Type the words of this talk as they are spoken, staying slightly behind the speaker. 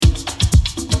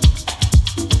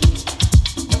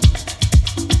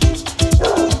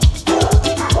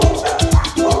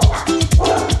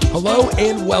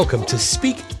and welcome to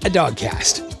Speak a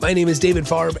Dogcast. My name is David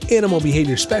Farb, Animal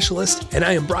Behavior Specialist, and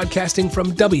I am broadcasting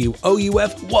from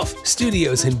WOUF Woof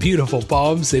Studios in beautiful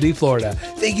Palm City, Florida.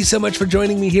 Thank you so much for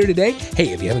joining me here today. Hey,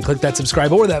 if you haven't clicked that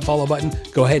subscribe or that follow button,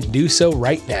 go ahead and do so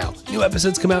right now. New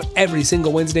episodes come out every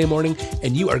single Wednesday morning,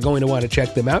 and you are going to want to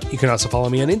check them out. You can also follow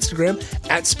me on Instagram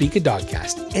at Speak a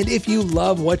Dogcast. And if you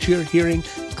love what you're hearing,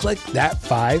 click that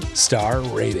 5-star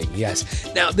rating.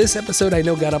 Yes. Now, this episode I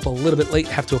know got up a little bit late.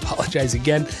 Have to apologize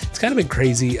again. It's kind of been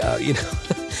crazy,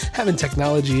 having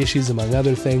technology issues among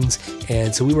other things.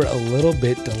 And so we were a little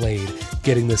bit delayed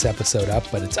getting this episode up,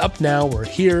 but it's up now. We're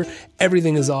here.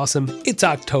 Everything is awesome. It's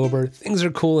October. Things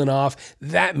are cooling off.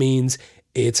 That means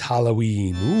it's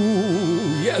Halloween.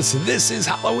 Ooh, yes, this is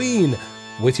Halloween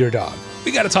with your dog.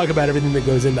 We got to talk about everything that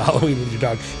goes into Halloween with your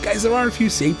dog. Guys, there are a few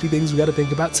safety things we got to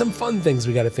think about, some fun things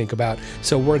we got to think about,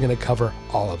 so we're going to cover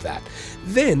all of that.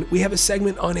 Then we have a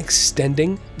segment on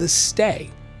extending the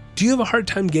stay. Do you have a hard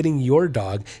time getting your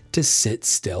dog to sit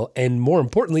still, and more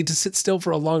importantly, to sit still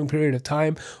for a long period of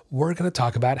time? We're going to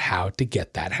talk about how to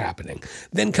get that happening.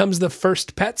 Then comes the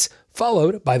first pets,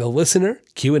 followed by the listener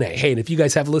Q&A. Hey, and if you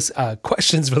guys have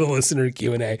questions for the listener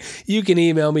Q&A, you can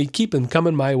email me. Keep them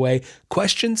coming my way.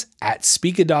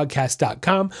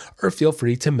 questions@speakadogcast.com, or feel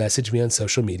free to message me on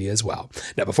social media as well.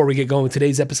 Now, before we get going with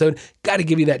today's episode, got to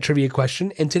give you that trivia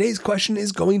question. And today's question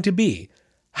is going to be,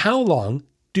 how long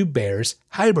do bears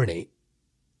hibernate?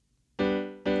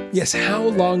 Yes, how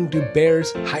long do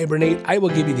bears hibernate? I will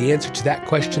give you the answer to that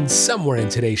question somewhere in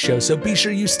today's show, so be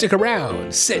sure you stick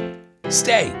around, sit,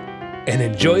 stay, and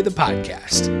enjoy the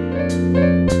podcast.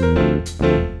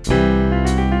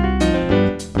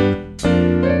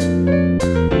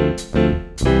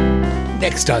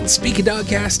 Next on Speak a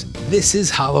Dogcast, this is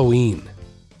Halloween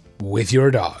with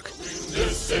your dog.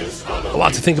 A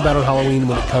lot to think about on Halloween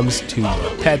when it comes to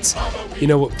pets. You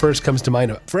know, what first comes to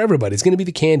mind for everybody is going to be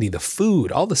the candy, the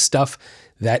food, all the stuff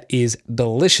that is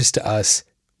delicious to us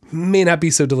may not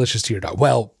be so delicious to your dog.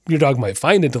 Well, your dog might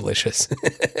find it delicious,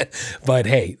 but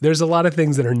hey, there's a lot of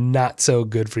things that are not so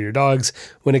good for your dogs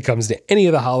when it comes to any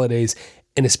of the holidays,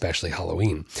 and especially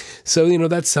Halloween. So,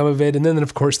 that's some of it. And then,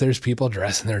 of course, there's people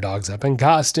dressing their dogs up in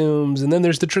costumes. And then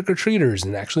there's the trick-or-treaters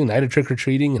and actually night of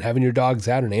trick-or-treating and having your dogs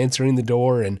out and answering the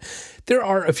door. And there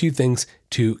are a few things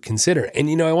to consider. And,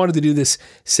 I wanted to do this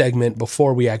segment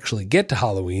before we actually get to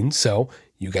Halloween so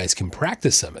you guys can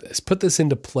practice some of this. Put this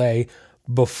into play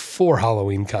before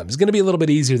Halloween comes. It's going to be a little bit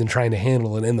easier than trying to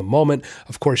handle it in the moment.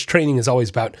 Of course, training is always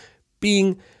about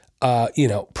being,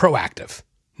 proactive,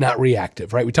 not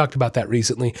reactive, right? We talked about that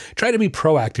recently. Try to be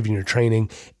proactive in your training,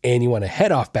 and you want to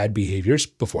head off bad behaviors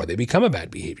before they become a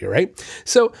bad behavior, right?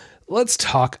 So let's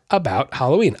talk about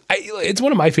Halloween. It's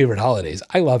one of my favorite holidays.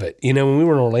 I love it. When we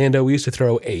were in Orlando, we used to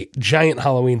throw a giant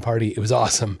Halloween party. It was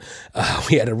awesome.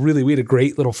 We had a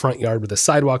great little front yard with a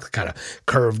sidewalk that kind of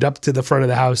curved up to the front of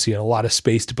the house. You had a lot of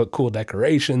space to put cool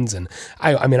decorations. And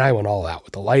I went all out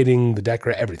with the lighting,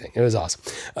 the everything. It was awesome.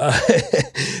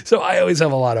 So I always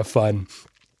have a lot of fun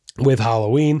with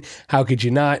Halloween. How could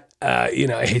you not?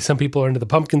 Hey, some people are into the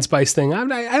pumpkin spice thing.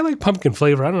 I like pumpkin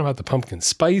flavor. I don't know about the pumpkin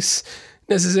spice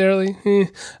necessarily,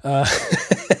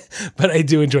 but I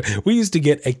do enjoy. We used to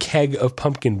get a keg of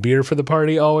pumpkin beer for the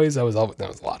party always. That was a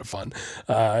lot of fun.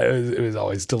 It was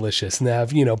always delicious. And they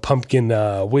have, pumpkin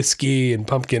whiskey and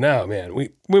pumpkin. Oh man,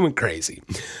 we went crazy.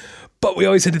 But we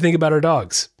always had to think about our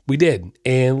dogs. We did.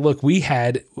 And look,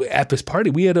 at this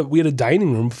party, we had a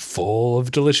dining room full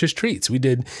of delicious treats. We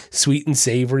did sweet and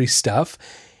savory stuff,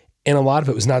 and a lot of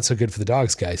it was not so good for the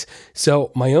dogs, guys.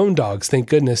 So my own dogs, thank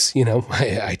goodness,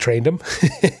 I trained them.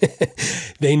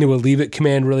 They knew a leave it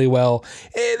command really well.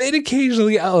 And they'd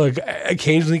occasionally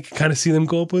kind of see them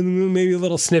go up with maybe a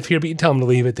little sniff here, but you tell them to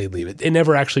leave it, they'd leave it. They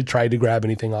never actually tried to grab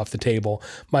anything off the table.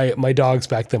 My dogs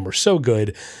back then were so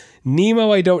good.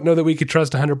 Nemo, I don't know that we could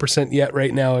trust 100% yet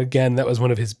right now. Again, that was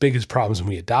one of his biggest problems when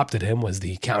we adopted him, was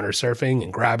the counter surfing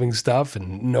and grabbing stuff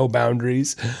and no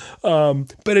boundaries. But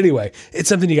anyway, it's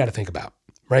something you got to think about,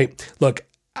 right? Look,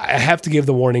 I have to give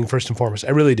the warning first and foremost. I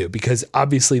really do, because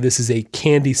obviously this is a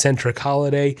candy-centric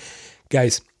holiday.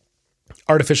 Guys,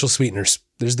 artificial sweeteners.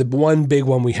 There's the one big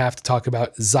one we have to talk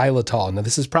about, xylitol. Now,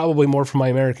 this is probably more for my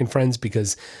American friends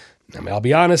because I'll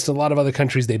be honest, in a lot of other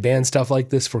countries, they ban stuff like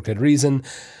this for good reason.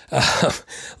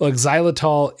 Look,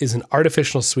 xylitol is an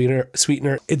artificial sweetener.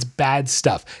 It's bad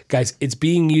stuff. Guys, it's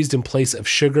being used in place of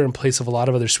sugar, in place of a lot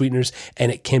of other sweeteners,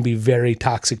 and it can be very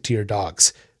toxic to your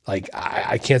dogs. Like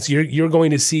I can't. So you're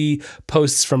going to see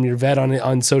posts from your vet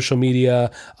on social media,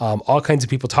 all kinds of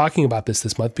people talking about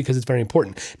this month because it's very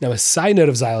important. Now, a side note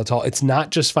of xylitol, it's not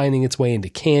just finding its way into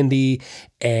candy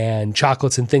and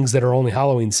chocolates and things that are only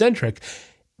Halloween centric.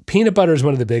 Peanut butter is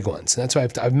one of the big ones. And that's why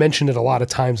I've mentioned it a lot of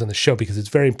times on the show because it's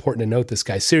very important to note this,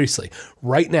 guys. Seriously,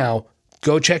 right now,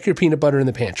 go check your peanut butter in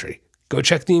the pantry. Go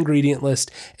check the ingredient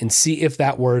list and see if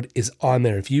that word is on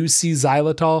there. If you see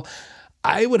xylitol,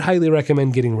 I would highly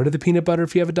recommend getting rid of the peanut butter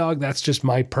if you have a dog. That's just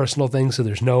my personal thing. So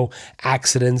there's no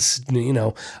accidents,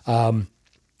 we're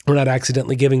not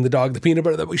accidentally giving the dog the peanut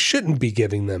butter that we shouldn't be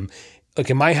giving them.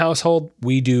 Like in my household,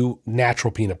 we do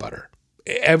natural peanut butter.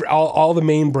 All the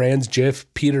main brands, Jif,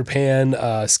 Peter Pan,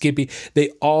 Skippy, they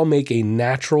all make a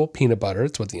natural peanut butter.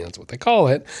 It's what they call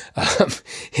it.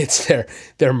 It's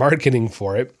their marketing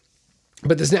for it.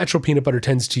 But this natural peanut butter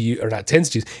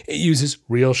it uses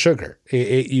real sugar.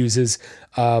 It uses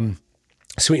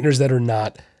sweeteners that are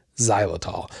not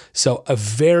xylitol. So a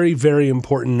very, very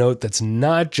important note that's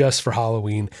not just for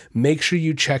Halloween. Make sure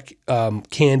you check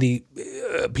candy,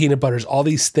 peanut butters, all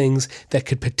these things that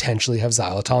could potentially have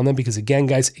xylitol in them because, again,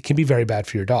 guys, it can be very bad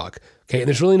for your dog. Okay, and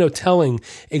there's really no telling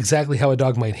exactly how a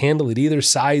dog might handle it either,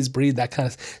 size, breed, that kind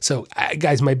of. So,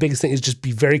 guys, my biggest thing is just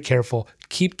be very careful.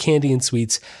 Keep candy and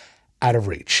sweets out of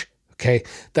reach. Okay,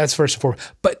 that's first and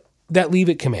foremost. But that leave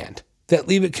it command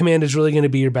is really going to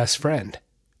be your best friend.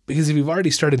 Because if you've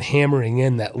already started hammering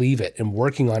in that leave it and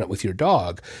working on it with your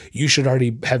dog, you should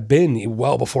already have been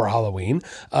well before Halloween.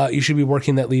 You should be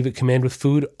working that leave it command with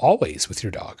food always with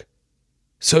your dog.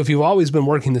 So if you've always been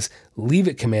working this leave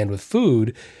it command with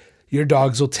food, your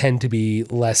dogs will tend to be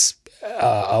less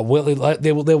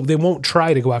they won't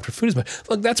try to go after food as much.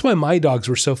 Look, that's why my dogs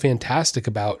were so fantastic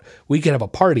about we could have a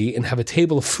party and have a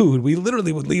table of food. We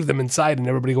literally would leave them inside and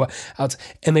everybody go out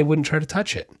and they wouldn't try to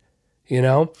touch it,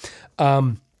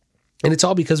 and it's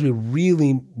all because we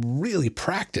really, really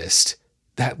practiced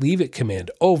that leave it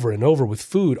command over and over with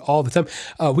food all the time.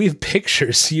 We have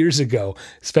pictures years ago,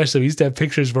 especially we used to have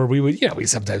pictures where we would, we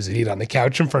sometimes would eat on the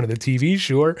couch in front of the TV,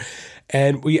 sure.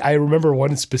 And I remember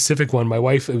one specific one, my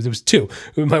wife, it was two.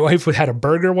 My wife had a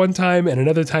burger one time and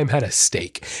another time had a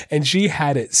steak. And she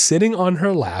had it sitting on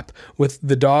her lap with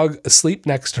the dog asleep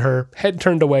next to her, head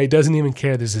turned away, doesn't even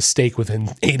care there's a steak within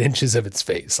 8 inches of its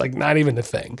face. Like not even a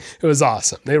thing. It was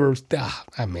awesome. They were,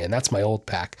 man, that's my old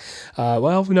pack.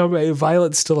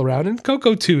 Violet's still around and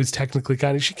Coco too is technically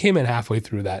she came in halfway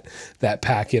through that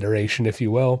pack iteration, if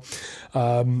you will.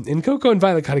 And Coco and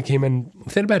Violet kind of came in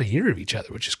within about a year of each other,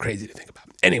 which is crazy to think about.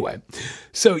 Anyway,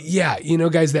 so yeah,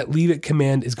 guys, that leave it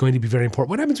command is going to be very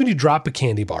important. What happens when you drop a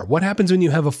candy bar? What happens when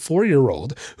you have a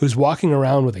 4-year-old who's walking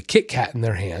around with a Kit Kat in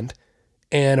their hand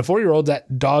and a 4-year-old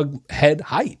at dog head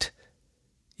height?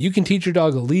 You can teach your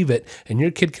dog to leave it and your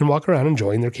kid can walk around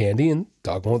enjoying their candy and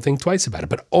dog won't think twice about it,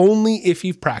 but only if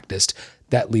you've practiced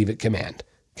that leave it command.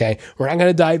 Okay, we're not going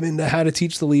to dive into how to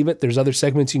teach the leave it. There's other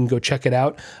segments you can go check it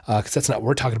out because that's not what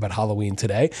we're talking about Halloween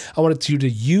today. I wanted you to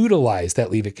utilize that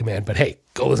leave it command, but hey,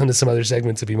 go listen to some other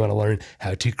segments if you want to learn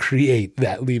how to create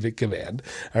that leave it command.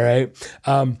 All right.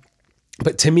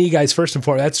 But to me, guys, first and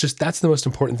foremost, that's the most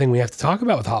important thing we have to talk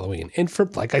about with Halloween. And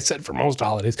like I said, for most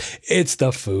holidays, it's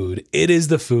the food. It is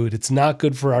the food. It's not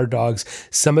good for our dogs.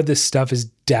 Some of this stuff is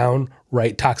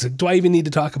downright toxic. Do I even need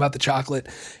to talk about the chocolate?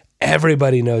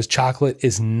 Everybody knows chocolate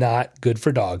is not good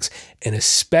for dogs, and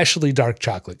especially dark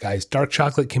chocolate, guys. Dark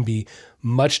chocolate can be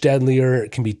much deadlier.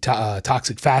 It can be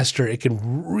toxic faster. It can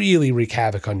really wreak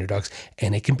havoc on your dogs,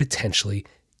 and it can potentially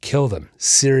kill them.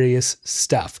 Serious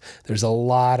stuff. There's a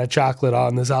lot of chocolate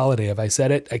on this holiday. If I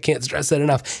said it, I can't stress that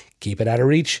enough. Keep it out of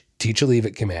reach. Teach a leave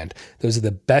it command. Those are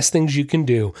the best things you can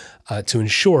do to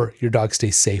ensure your dog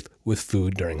stays safe with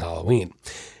food during Halloween.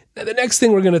 Now, the next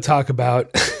thing we're going to talk about...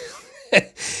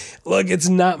 Look, it's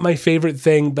not my favorite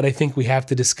thing, but I think we have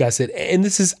to discuss it. And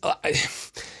this is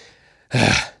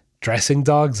dressing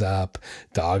dogs up,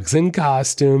 dogs in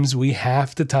costumes. We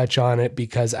have to touch on it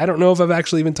because I don't know if I've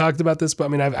actually even talked about this, but I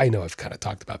mean, I know I've kind of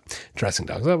talked about dressing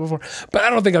dogs up before, but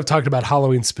I don't think I've talked about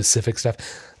Halloween specific stuff.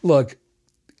 Look,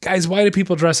 guys, why do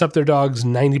people dress up their dogs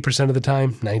 90% of the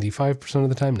time, 95% of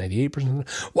the time, 98% of the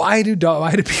time? Why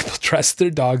do people dress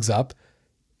their dogs up?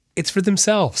 It's for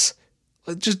themselves.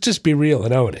 Just be real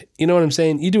and own it. You know what I'm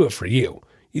saying? You do it for you.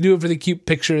 You do it for the cute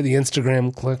picture, the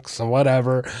Instagram clicks, and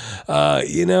whatever.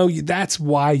 That's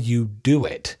why you do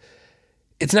it.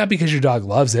 It's not because your dog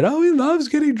loves it. Oh, he loves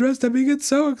getting dressed up. He gets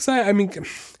so excited. I mean,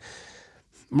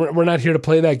 we're not here to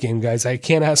play that game, guys. I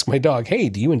can't ask my dog, hey,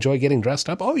 do you enjoy getting dressed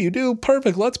up? Oh, you do?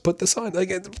 Perfect. Let's put this on.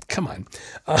 Come on.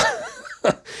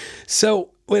 So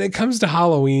when it comes to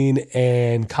Halloween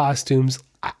and costumes,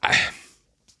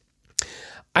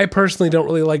 I personally don't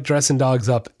really like dressing dogs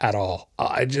up at all.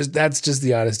 That's just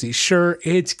the honesty. Sure,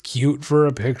 it's cute for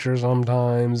a picture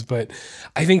sometimes, but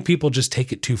I think people just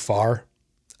take it too far.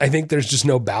 I think there's just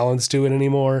no balance to it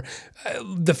anymore.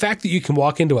 The fact that you can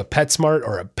walk into a PetSmart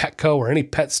or a Petco or any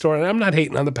pet store, and I'm not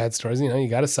hating on the pet stores, you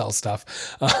got to sell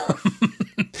stuff.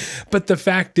 But the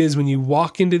fact is, when you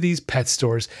walk into these pet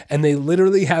stores and they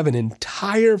literally have an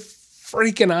entire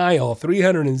freaking aisle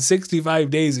 365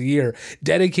 days a year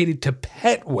dedicated to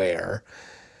pet wear.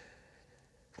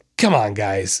 Come on,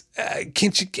 guys.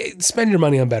 Can't you spend your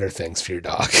money on better things for your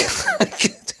dog?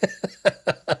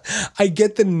 I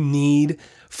get the need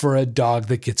for a dog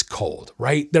that gets cold,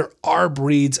 right? There are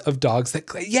breeds of dogs that,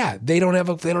 yeah, they don't have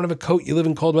a coat. You live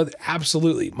in cold weather.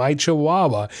 Absolutely. My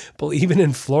Chihuahua, but even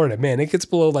in Florida, man, it gets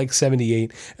below like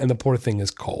 78 and the poor thing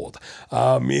is cold.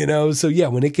 So yeah,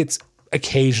 when it gets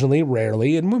occasionally,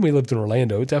 rarely, and when we lived in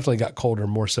Orlando, it definitely got colder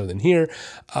more so than here.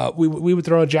 We would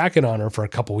throw a jacket on her for a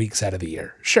couple weeks out of the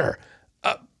year. Sure.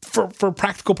 For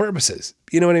practical purposes.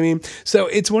 You know what I mean? So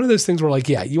it's one of those things where, like,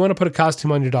 yeah, you want to put a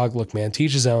costume on your dog. Look, man, to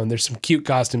each his own. There's some cute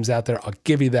costumes out there. I'll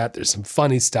give you that. There's some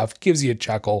funny stuff. Gives you a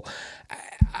chuckle.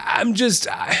 I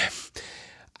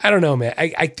don't know, man.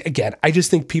 I just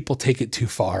think people take it too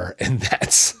far, and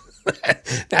that's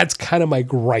kind of my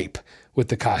gripe with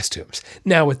the costumes.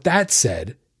 Now, with that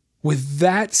said,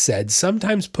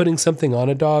 sometimes putting something on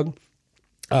a dog,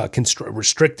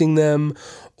 restricting them,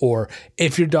 or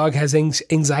if your dog has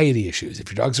anxiety issues,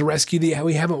 if your dog's a rescue,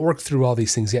 we haven't worked through all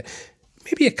these things yet,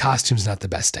 maybe a costume's not the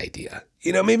best idea.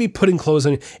 Maybe putting clothes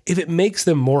on, if it makes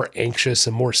them more anxious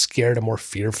and more scared and more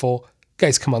fearful,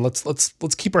 guys, come on,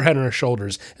 let's keep our head on our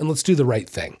shoulders and let's do the right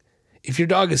thing. If your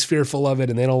dog is fearful of it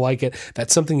and they don't like it,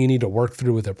 that's something you need to work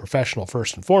through with a professional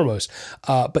first and foremost.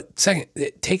 But second,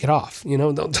 take it off.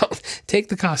 Don't take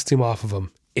the costume off of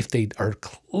them if they are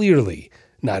clearly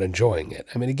not enjoying it.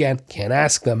 I mean, again, can't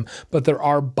ask them, but there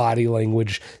are body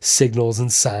language signals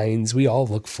and signs we all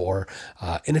look for.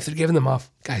 And if they're giving them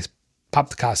off, guys, pop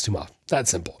the costume off. That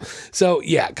simple. So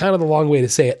yeah, kind of the long way to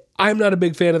say it. I'm not a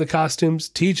big fan of the costumes.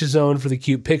 To each his own for the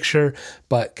cute picture.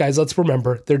 But guys, let's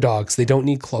remember, they're dogs. They don't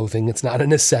need clothing. It's not a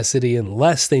necessity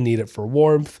unless they need it for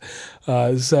warmth.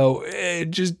 So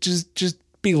just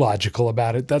be logical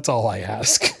about it. That's all I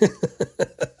ask.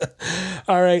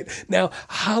 All right. Now,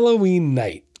 Halloween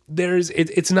night.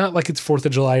 It's not like it's 4th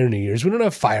of July or New Year's. We don't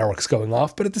have fireworks going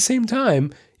off, but at the same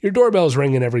time, your doorbell's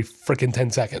ringing every freaking 10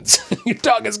 seconds. Your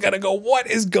dog is going to go, what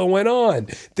is going on?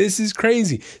 This is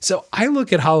crazy. So I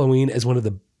look at Halloween as one of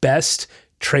the best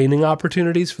training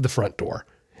opportunities for the front door.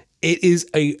 It is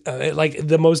like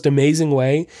the most amazing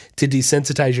way to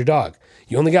desensitize your dog.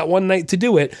 You only got one night to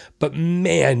do it, but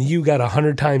man, you got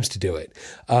 100 times to do it.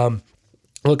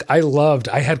 Look, I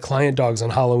had client dogs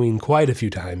on Halloween quite a few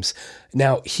times.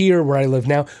 Now, here where I live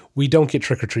now, we don't get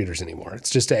trick-or-treaters anymore. It's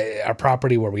just our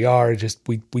property where we are.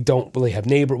 We don't really have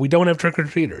we don't have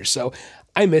trick-or-treaters. So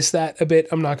I miss that a bit.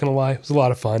 I'm not going to lie. It was a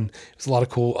lot of fun. It was a lot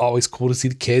of always cool to see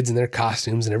the kids in their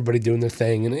costumes and everybody doing their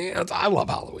thing. And I love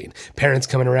Halloween. Parents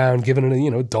coming around, giving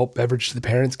adult beverage to the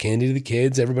parents, candy to the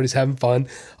kids. Everybody's having fun.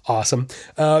 Awesome.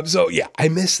 So yeah, I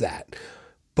miss that.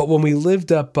 But when we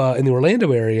lived up in the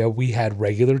Orlando area, we had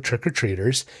regular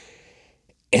trick-or-treaters.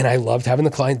 And I loved having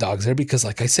the client dogs there because,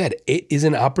 like I said, it is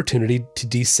an opportunity to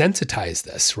desensitize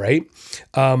this, right?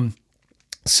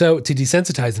 So to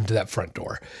desensitize them to that front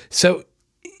door. So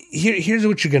here's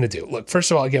what you're going to do. Look,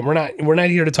 first of all, again, we're not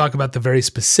here to talk about the very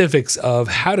specifics of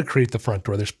how to create the front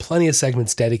door. There's plenty of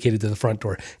segments dedicated to the front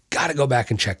door. Got to go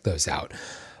back and check those out.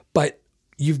 But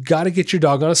you've got to get your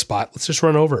dog on a spot. Let's just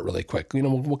run over it really quick.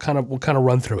 We'll kind of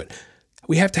run through it.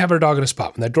 We have to have our dog on a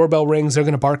spot. When that doorbell rings, they're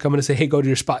going to bark. I'm going to say, hey, go to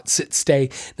your spot, sit, stay.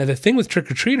 Now, the thing with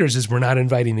trick-or-treaters is we're not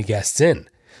inviting the guests in.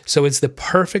 So it's the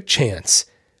perfect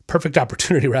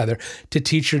opportunity rather, to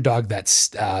teach your dog that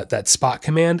spot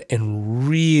command and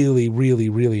really, really,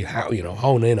 really,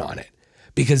 hone in on it.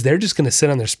 Because they're just going to sit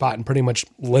on their spot and pretty much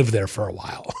live there for a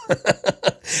while.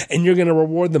 And you're going to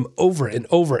reward them over and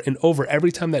over and over.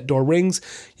 Every time that door rings,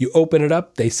 you open it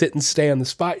up, they sit and stay on the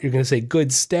spot. You're going to say,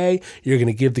 good stay. You're going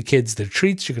to give the kids their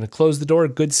treats. You're going to close the door,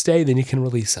 good stay. Then you can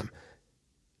release them.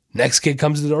 Next kid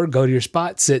comes to the door, go to your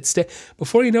spot, sit, stay.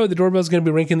 Before you know it, the doorbell's going to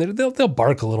be ringing. They'll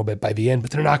bark a little bit by the end,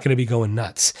 but they're not going to be going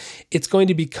nuts. It's going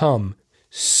to become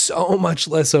so much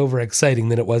less overexciting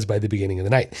than it was by the beginning of the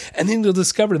night. And then you'll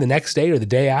discover the next day or the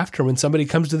day after when somebody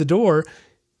comes to the door,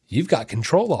 you've got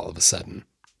control all of a sudden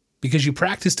because you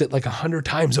practiced it like 100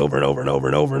 times over and over and over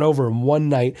and over and over in one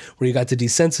night where you got to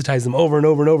desensitize them over and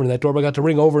over and over. And that doorbell got to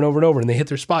ring over and over and over and they hit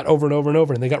their spot over and over and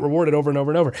over and they got rewarded over and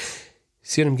over and over.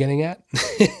 See what I'm getting at?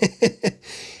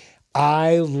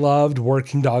 I loved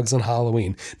working dogs on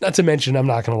Halloween. Not to mention, I'm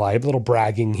not going to lie, a little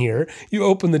bragging here. You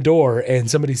open the door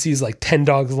and somebody sees like 10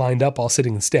 dogs lined up all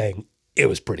sitting and staying. It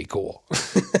was pretty cool.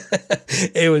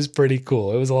 It was pretty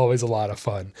cool. It was always a lot of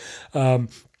fun.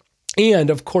 And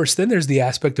of course, then there's the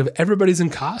aspect of everybody's in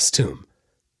costume.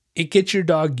 It gets your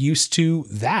dog used to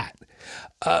that.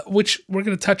 Which we're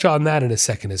going to touch on that in a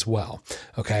second as well.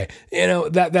 Okay.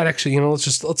 That actually,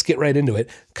 let's get right into it.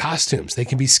 Costumes, they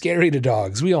can be scary to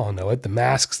dogs. We all know it, the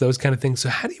masks, those kind of things. So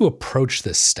how do you approach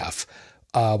this stuff,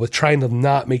 with trying to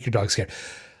not make your dog scared?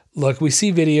 Look, we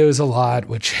see videos a lot,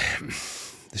 which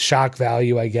the shock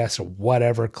value, I guess, or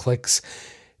whatever clicks.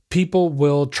 People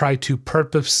will try to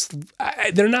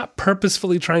they're not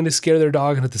purposefully trying to scare their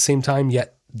dog. And at the same time,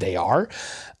 yet they are,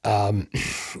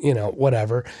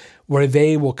 whatever, where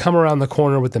they will come around the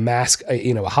corner with the mask,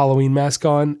 a Halloween mask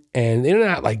on, and they're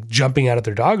not like jumping out at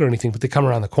their dog or anything, but they come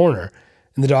around the corner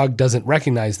and the dog doesn't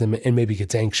recognize them and maybe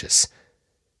gets anxious.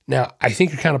 Now, I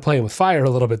think you're kind of playing with fire a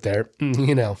little bit there,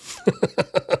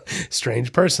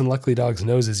 strange person. Luckily, dogs'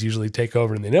 noses usually take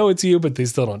over and they know it's you, but they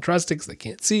still don't trust it because they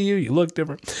can't see you. You look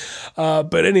different.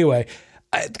 But anyway,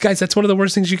 guys, that's one of the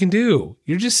worst things you can do.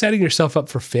 You're just setting yourself up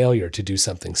for failure to do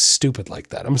something stupid like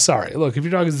that. I'm sorry. Look, if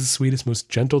your dog is the sweetest, most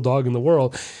gentle dog in the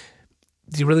world,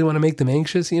 do you really want to make them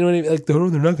anxious? You know what I mean? Like, oh,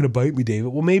 they're not going to bite me, David.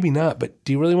 Well, maybe not, but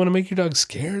do you really want to make your dog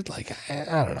scared? Like,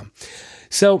 I don't know.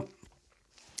 So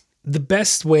the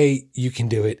best way you can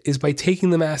do it is by taking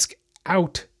the mask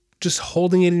out, just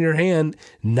holding it in your hand,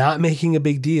 not making a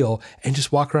big deal, and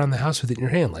just walk around the house with it in your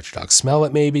hand. Let your dog smell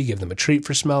it, maybe give them a treat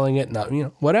for smelling it, not,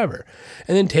 whatever.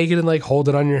 And then take it and like hold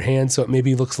it on your hand so it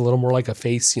maybe looks a little more like a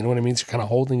face. You know what I mean? So you're kind of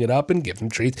holding it up and give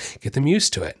them treats, get them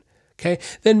used to it. Okay.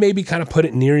 Then maybe kind of put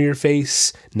it near your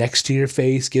face, next to your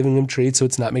face, giving them treats so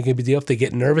it's not making a big deal. If they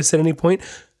get nervous at any point,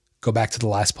 go back to the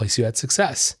last place you had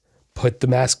success. Put the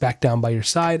mask back down by your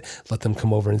side, let them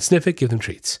come over and sniff it, give them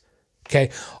treats.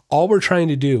 Okay. All we're trying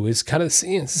to do is kind of, it's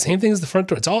the same thing as the front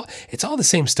door. It's all the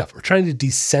same stuff. We're trying to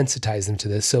desensitize them to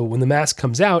this. So when the mask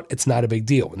comes out, it's not a big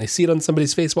deal. When they see it on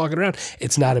somebody's face walking around,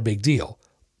 it's not a big deal,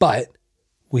 but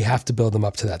we have to build them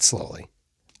up to that slowly.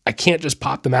 I can't just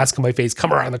pop the mask on my face,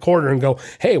 come around the corner and go,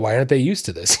 hey, why aren't they used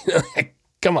to this?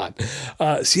 Come on.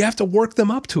 So you have to work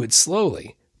them up to it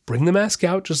slowly. Bring the mask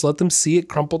out. Just let them see it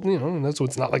crumpled. So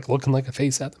it's not like looking like a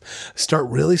face at them. Start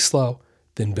really slow,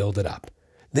 then build it up.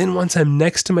 Then once I'm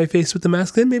next to my face with the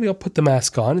mask, then maybe I'll put the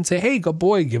mask on and say, hey, good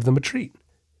boy, give them a treat.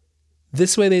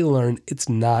 This way they learn it's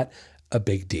not a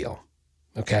big deal.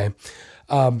 Okay.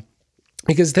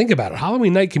 Because think about it,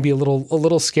 Halloween night can be a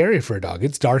little scary for a dog.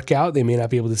 It's dark out. They may not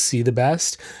be able to see the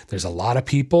best. There's a lot of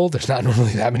people. There's not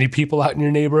normally that many people out in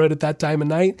your neighborhood at that time of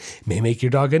night. It may make your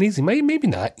dog uneasy. Maybe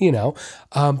not,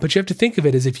 but you have to think of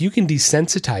it as if you can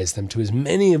desensitize them to as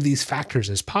many of these factors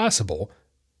as possible,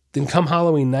 then come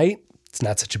Halloween night, it's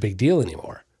not such a big deal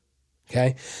anymore.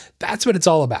 Okay. That's what it's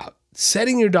all about.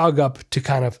 Setting your dog up to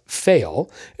kind of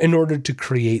fail in order to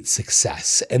create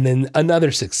success, and then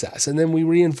another success. And then we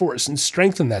reinforce and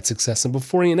strengthen that success. And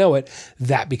before you know it,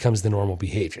 that becomes the normal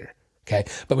behavior. Okay.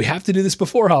 But we have to do this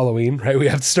before Halloween, right? We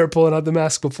have to start pulling out the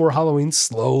mask before Halloween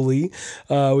slowly.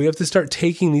 We have to start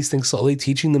taking these things slowly,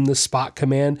 teaching them the spot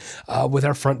command with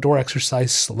our front door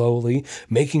exercise slowly,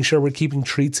 making sure we're keeping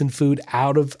treats and food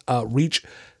out of reach.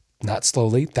 Not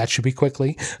slowly. That should be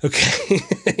quickly. Okay.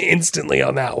 Instantly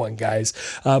on that one, guys.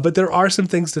 But there are some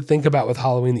things to think about with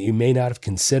Halloween that you may not have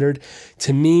considered.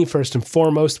 To me, first and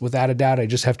foremost, without a doubt, I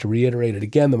just have to reiterate it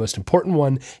again. The most important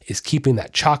one is keeping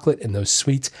that chocolate and those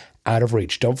sweets out of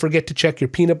reach. Don't forget to check your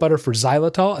peanut butter for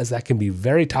xylitol, as that can be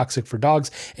very toxic for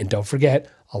dogs. And don't forget,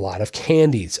 a lot of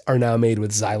candies are now made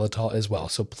with xylitol as well.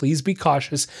 So please be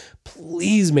cautious.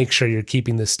 Please make sure you're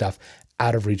keeping this stuff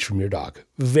out of reach from your dog.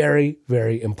 Very,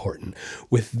 very important.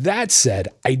 With that said,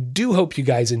 I do hope you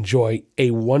guys enjoy a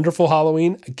wonderful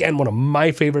Halloween. Again, one of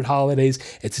my favorite holidays.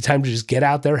 It's a time to just get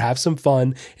out there, have some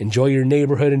fun, enjoy your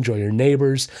neighborhood, enjoy your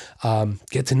neighbors,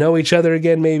 get to know each other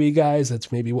again, maybe, guys.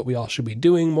 That's maybe what we all should be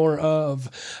doing more of.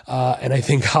 And I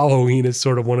think Halloween is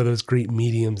sort of one of those great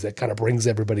mediums that kind of brings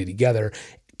everybody together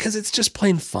because it's just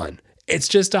plain fun. It's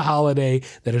just a holiday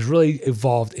that has really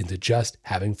evolved into just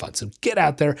having fun. So get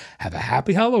out there, have a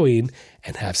happy Halloween,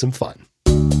 and have some fun.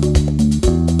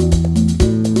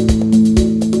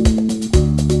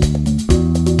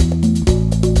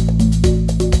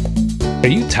 Are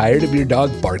you tired of your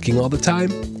dog barking all the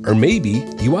time? Or maybe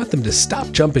you want them to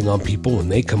stop jumping on people when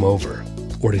they come over?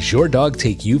 Or does your dog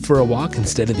take you for a walk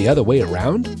instead of the other way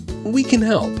around? We can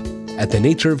help. At The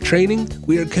Nature of Training,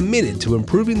 we are committed to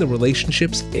improving the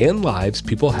relationships and lives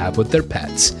people have with their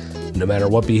pets. No matter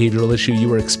what behavioral issue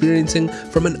you are experiencing,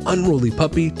 from an unruly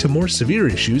puppy to more severe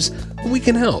issues, we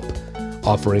can help.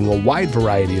 Offering a wide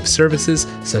variety of services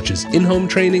such as in-home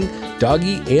training,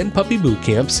 doggy and puppy boot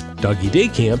camps, doggy day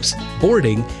camps,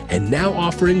 boarding, and now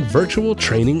offering virtual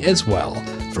training as well.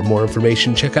 For more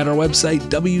information, check out our website,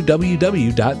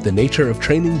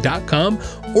 www.thenatureoftraining.com,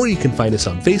 or you can find us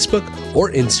on Facebook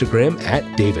or Instagram at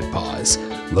DavidPaws.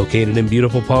 Located in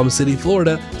beautiful Palm City,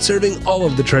 Florida, serving all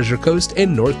of the Treasure Coast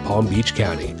and North Palm Beach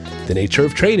County. The Nature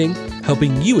of Training,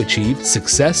 helping you achieve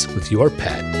success with your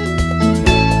pet.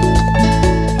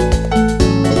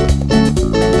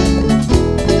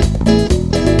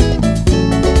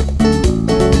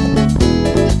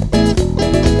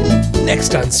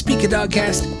 Next on Speak a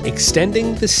Dogcast,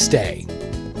 extending the stay.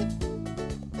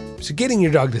 So getting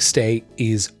your dog to stay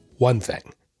is one thing,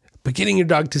 but getting your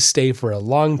dog to stay for a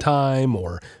long time,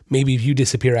 or maybe if you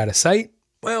disappear out of sight,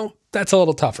 well, that's a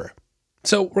little tougher.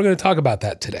 So we're going to talk about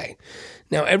that today.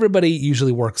 Now, everybody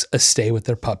usually works a stay with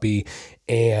their puppy,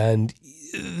 and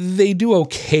they do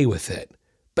okay with it.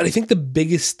 But I think the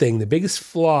biggest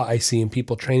flaw I see in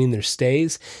people training their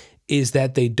stays is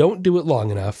that they don't do it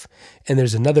long enough, and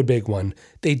there's another big one,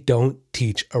 they don't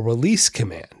teach a release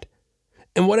command.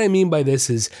 And what I mean by this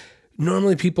is,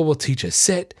 normally people will teach a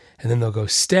sit, and then they'll go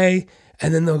stay,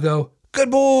 and then they'll go,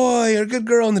 good boy or good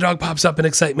girl, and the dog pops up in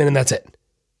excitement, and that's it.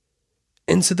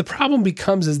 And so the problem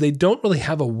becomes is they don't really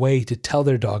have a way to tell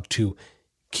their dog to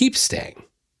keep staying,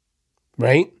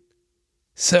 right?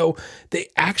 So they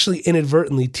actually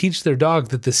inadvertently teach their dog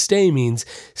that the stay means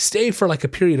stay for like a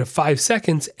period of 5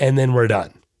 seconds and then we're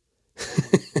done.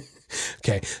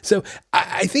 Okay, so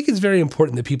I think it's very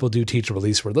important that people do teach a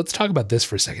release word. Let's talk about this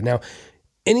for a second. Now,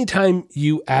 anytime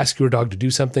you ask your dog to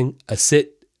do something, a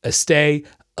sit, a stay,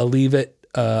 a leave it,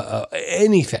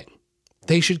 anything,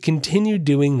 they should continue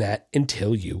doing that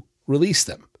until you release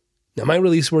them. Now, my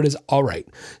release word is all right.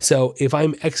 So if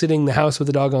I'm exiting the house with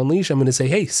a dog on leash, I'm going to say,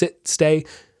 hey, sit, stay,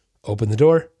 open the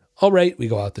door. All right, we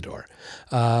go out the door.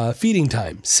 Feeding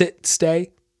time, sit,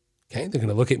 stay. Okay, they're going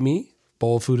to look at me.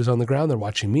 Bowl of food is on the ground. They're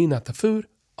watching me, not the food.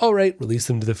 All right, release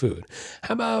them to the food.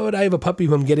 How about I have a puppy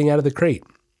who I'm getting out of the crate?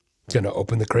 It's going to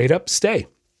open the crate up, stay.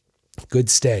 Good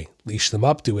stay. Leash them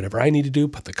up, do whatever I need to do,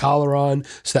 put the collar on,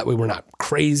 so that way we're not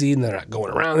crazy and they're not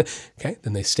going around. Okay,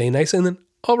 then they stay nice, and then,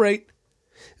 all right.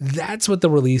 That's what the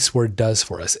release word does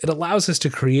for us. It allows us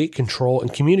to create control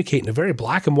and communicate in a very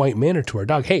black and white manner to our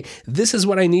dog. Hey, this is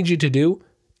what I need you to do.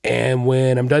 And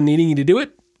when I'm done needing you to do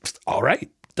it, all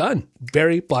right, done.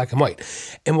 Very black and white.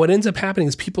 And what ends up happening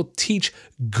is people teach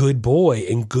good boy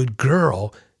and good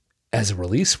girl as a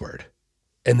release word,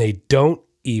 and they don't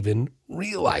even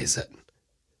realize it.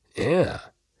 Yeah.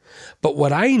 But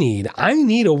what I need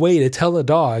a way to tell a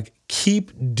dog,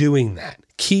 keep doing that.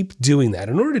 Keep doing that.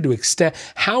 In order to extend,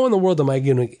 how in the world am I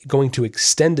going to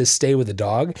extend a stay with a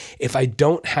dog if I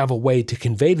don't have a way to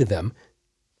convey to them,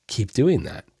 keep doing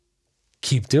that.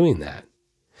 Keep doing that.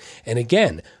 And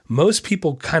again, most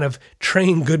people kind of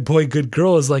train good boy, good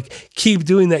girl as like, keep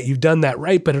doing that. You've done that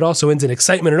right. But it also ends in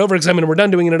excitement and overexcitement, and we're done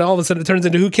doing it. And all of a sudden it turns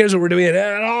into who cares what we're doing.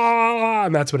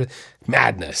 And that's what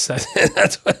madness.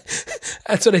 That's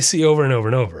what I see over and over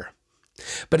and over.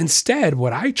 But instead,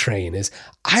 what I train is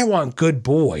I want good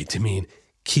boy to mean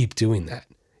keep doing that.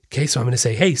 Okay, so I'm going to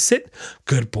say, hey, sit,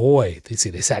 good boy. They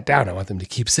sat down. I want them to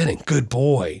keep sitting, good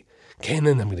boy. Okay, and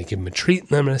then I'm going to give them a treat, and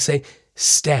then I'm going to say,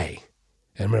 stay.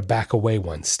 And I'm going to back away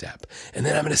one step. And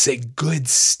then I'm going to say, good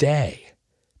stay,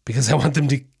 because I want them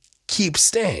to keep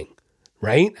staying,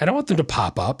 right? I don't want them to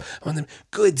pop up. I want them,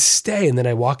 good stay. And then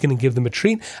I walk in and give them a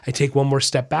treat. I take one more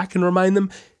step back and remind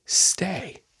them,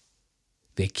 stay.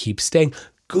 They keep staying.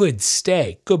 Good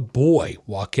stay. Good boy.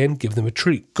 Walk in, give them a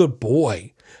treat. Good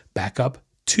boy. Back up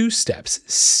 2 steps.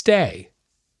 Stay.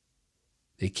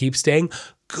 They keep staying.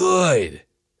 Good.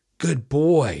 Good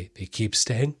boy. They keep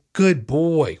staying. Good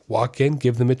boy. Walk in,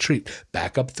 give them a treat.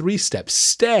 Back up 3 steps.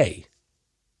 Stay.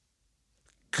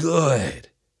 Good.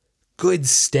 Good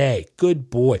stay. Good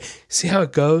boy. See how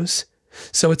it goes?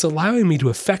 So it's allowing me to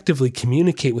effectively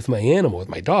communicate with my animal, with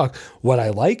my dog, what I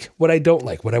like, what I don't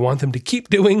like, what I want them to keep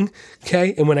doing,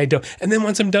 okay, and when I don't. And then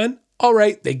once I'm done, all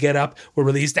right, they get up, we're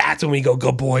released. That's when we go,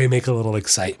 good boy, and make a little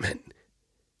excitement.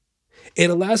 It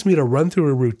allows me to run through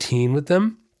a routine with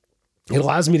them. It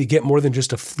allows me to get more than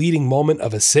just a fleeting moment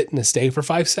of a sit and a stay for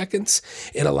 5 seconds.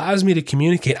 It allows me to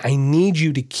communicate, I need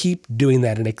you to keep doing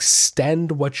that and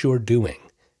extend what you're doing.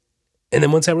 And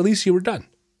then once I release you, we're done.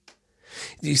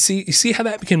 You see how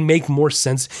that can make more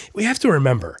sense? We have to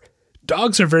remember,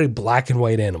 Dogs are very black and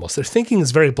white animals. Their thinking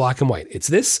is very black and white. It's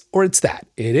this or it's that.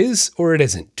 It is or it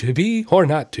isn't. To be or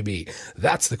not to be.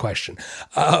 That's the question.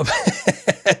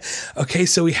 Okay,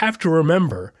 so we have to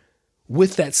remember,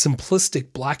 with that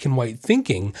simplistic black and white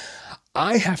thinking,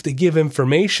 I have to give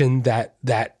information that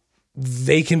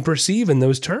they can perceive in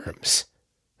those terms,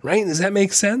 right? Does that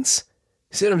make sense?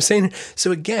 See what I'm saying?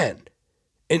 So again,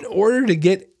 in order to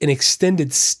get an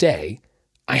extended stay,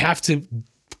 I have to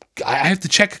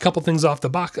check a couple things off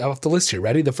the list here.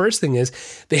 Ready? The first thing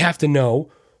is they have to know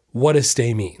what a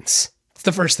stay means. It's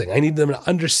the first thing. I need them to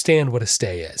understand what a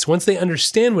stay is. Once they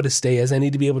understand what a stay is, I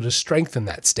need to be able to strengthen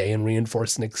that stay and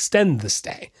reinforce and extend the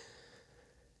stay.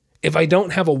 If I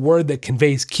don't have a word that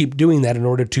conveys keep doing that in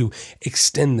order to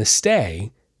extend the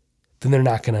stay, then they're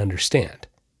not going to understand.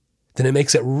 Then it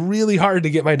makes it really hard to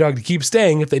get my dog to keep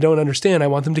staying if they don't understand. I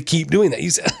want them to keep doing that. You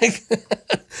say,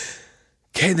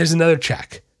 okay, there's another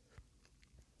check.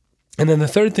 And then the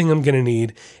third thing I'm going to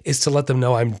need is to let them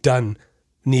know I'm done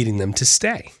needing them to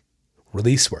stay.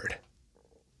 Release word.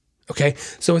 Okay,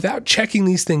 so without checking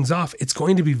these things off, it's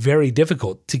going to be very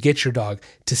difficult to get your dog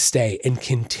to stay and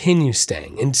continue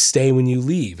staying and stay when you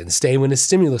leave and stay when a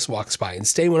stimulus walks by and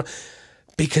stay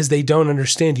because they don't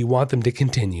understand you want them to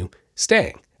continue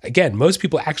staying. Again, most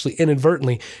people actually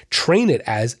inadvertently train it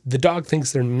as the dog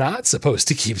thinks they're not supposed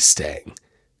to keep staying.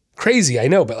 Crazy, I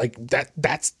know, but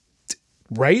that's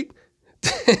right?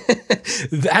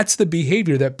 That's the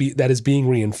behavior that is being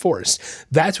reinforced.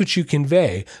 That's what you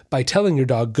convey by telling your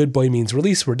dog good boy means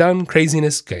release, we're done,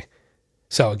 craziness. Okay.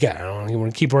 So again, I don't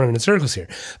want to keep running in circles here,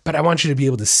 but I want you to be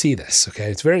able to see this.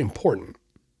 Okay. It's very important.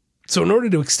 So in order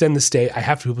to extend the stay, I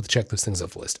have to be able to check those things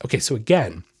off the list. Okay. So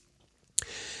again,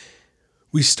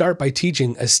 we start by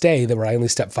teaching a stay that where I only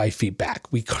step 5 feet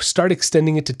back. We start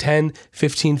extending it to 10,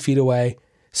 15 feet away,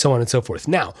 so on and so forth.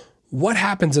 Now, what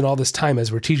happens in all this time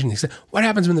as we're teaching these? What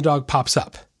happens when the dog pops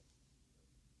up?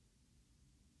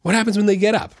 What happens when they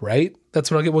get up, right? That's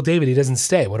what I'll get. Well, David, he doesn't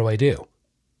stay. What do I do?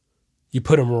 You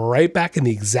put him right back in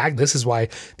the exact, this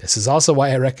is also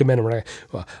why I recommend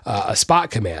a spot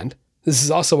command. This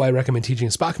is also why I recommend teaching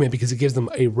a spot command, because it gives them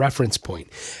a reference point.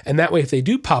 And that way, if they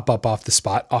do pop up off the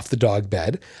spot, off the dog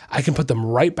bed, I can put them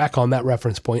right back on that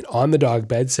reference point on the dog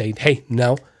bed, say, hey,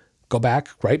 no, go back,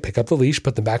 right? Pick up the leash,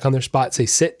 put them back on their spot, say,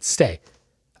 sit, stay.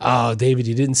 Oh, David,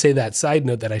 you didn't say that side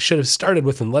note that I should have started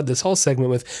with and led this whole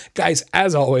segment with. Guys,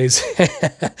 as always,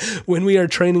 when we are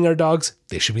training our dogs,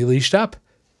 they should be leashed up.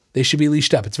 They should be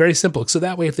leashed up. It's very simple. So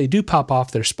that way, if they do pop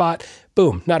off their spot,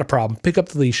 boom, not a problem. Pick up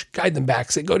the leash, guide them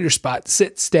back, say, go to your spot,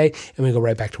 sit, stay, and we go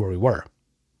right back to where we were.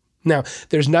 Now,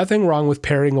 there's nothing wrong with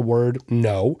pairing a word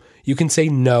no. You can say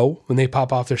no when they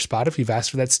pop off their spot. If you've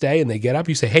asked for that stay and they get up,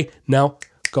 you say, hey, no,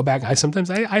 go back. I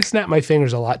snap my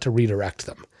fingers a lot to redirect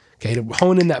them. Okay, to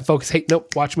hone in that focus. Hey,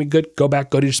 nope, watch me, good. Go back,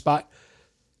 go to your spot.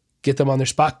 Get them on their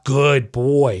spot. Good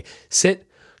boy. Sit.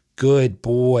 Good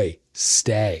boy.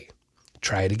 Stay.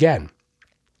 Try it again.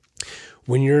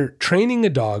 When you're training a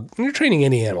dog, when you're training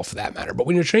any animal for that matter, but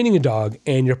when you're training a dog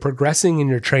and you're progressing in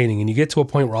your training and you get to a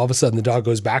point where all of a sudden the dog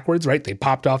goes backwards, right? They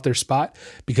popped off their spot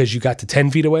because you got to 10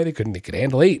 feet away. They could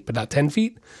handle 8, but not 10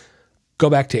 feet. Go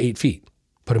back to 8 feet.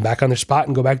 Put them back on their spot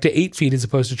and go back to 8 feet as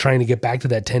opposed to trying to get back to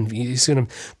that 10 feet. You see them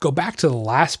go back to the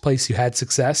last place you had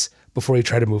success before you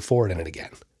try to move forward in it again.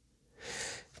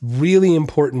 Really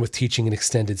important with teaching an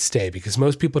extended stay, because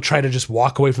most people try to just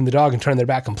walk away from the dog and turn their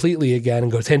back completely again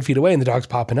and go 10 feet away and the dog's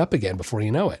popping up again before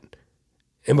you know it.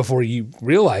 And before you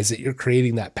realize that you're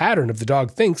creating that pattern of the dog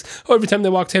thinks, oh, every time they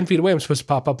walk 10 feet away, I'm supposed to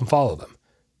pop up and follow them.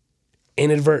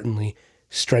 Inadvertently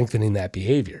strengthening that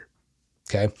behavior.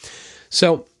 Okay.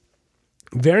 So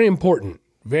very important,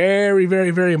 very,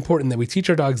 very, very important that we teach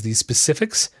our dogs these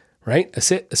specifics, right? A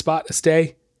sit, a spot, a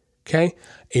stay. Okay.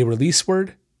 A release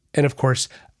word. And of course,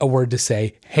 a word to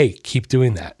say, hey, keep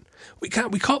doing that. We call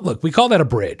that a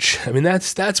bridge. I mean,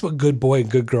 that's what good boy and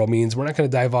good girl means. We're not going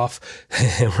to dive off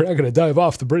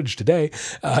the bridge today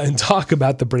and talk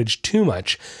about the bridge too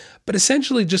much, but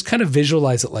essentially just kind of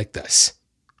visualize it like this,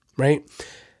 right?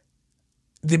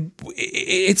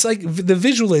 It's like the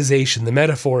visualization, the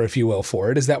metaphor, if you will,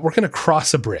 for it is that we're going to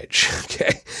cross a bridge.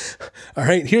 Okay. All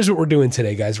right. Here's what we're doing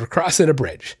today, guys. We're crossing a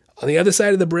bridge. On the other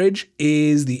side of the bridge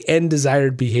is the end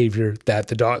desired behavior that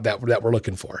the dog that we're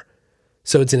looking for.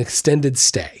 So it's an extended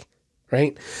stay,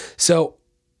 right? So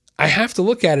I have to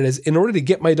look at it as, in order to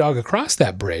get my dog across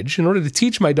that bridge, in order to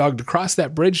teach my dog to cross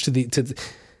that bridge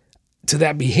to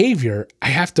that behavior, I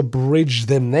have to bridge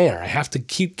them there. I have to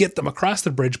get them across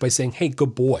the bridge by saying, hey,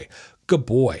 good boy, good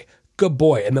boy, good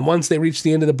boy. And then once they reach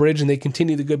the end of the bridge and they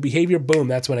continue the good behavior, boom,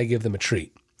 that's when I give them a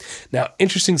treat. Now,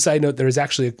 interesting side note,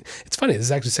 it's funny, this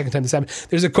is actually the second time this happened.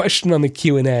 There's a question on the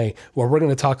Q&A where we're going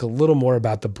to talk a little more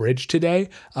about the bridge today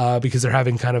because they're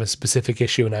having kind of a specific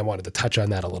issue, and I wanted to touch on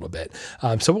that a little bit.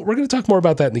 So we're going to talk more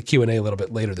about that in the Q&A a little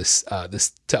bit later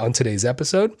on today's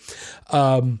episode.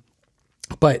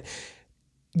 But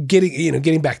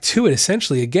getting back to it,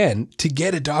 essentially, again, to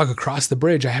get a dog across the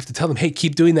bridge, I have to tell them, hey,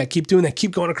 keep doing that, keep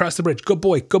going across the bridge. Good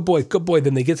boy, good boy, good boy.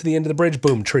 Then they get to the end of the bridge,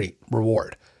 boom, treat,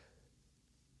 reward.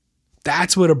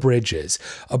 That's what a bridge is.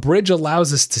 A bridge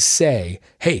allows us to say,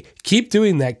 hey, keep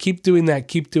doing that, keep doing that,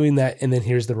 keep doing that, and then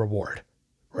here's the reward,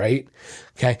 right?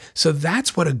 Okay, so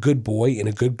that's what a good boy and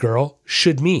a good girl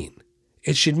should mean.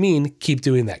 It should mean keep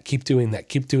doing that, keep doing that,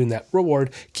 keep doing that,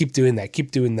 reward, keep doing that,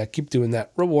 keep doing that, keep doing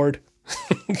that, reward.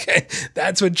 Okay,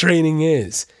 that's what training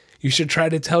is. You should try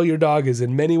to tell your dog as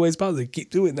in many ways possible, keep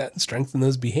doing that and strengthen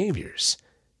those behaviors.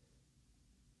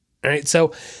 All right,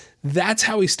 so that's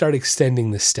how we start extending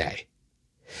the stay.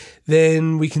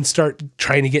 Then we can start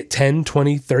trying to get 10,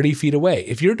 20, 30 feet away.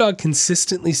 If your dog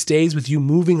consistently stays with you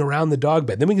moving around the dog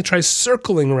bed, then we can try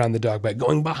circling around the dog bed,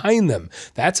 going behind them.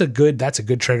 That's a good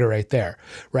trigger right there,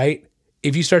 right?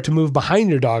 If you start to move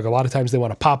behind your dog, a lot of times they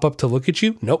want to pop up to look at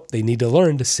you. Nope, they need to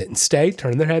learn to sit and stay,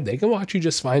 turn their head. They can watch you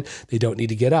just fine. They don't need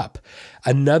to get up.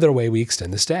 Another way we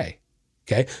extend the stay.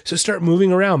 Okay, so start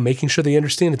moving around, making sure they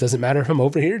understand it doesn't matter if I'm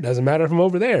over here, it doesn't matter if I'm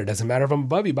over there, it doesn't matter if I'm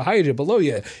above you, behind you, below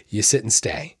you, you sit and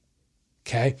stay.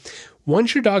 Okay,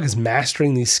 once your dog is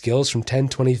mastering these skills from 10,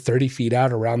 20, 30 feet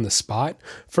out around the spot,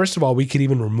 first of all, we could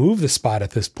even remove the spot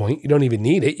at this point. You don't even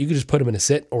need it. You could just put them in a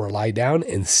sit or a lie down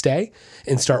and stay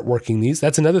and start working these.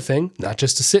 That's another thing, not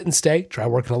just to sit and stay, try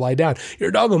working a lie down.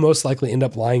 Your dog will most likely end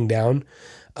up lying down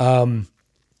on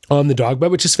the dog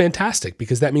bed, which is fantastic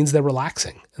because that means they're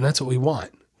relaxing, and that's what we want.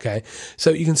 Okay,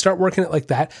 so you can start working it like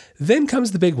that. Then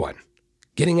comes the big one,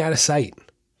 getting out of sight.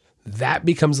 That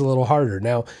becomes a little harder.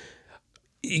 Now,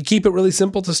 you keep it really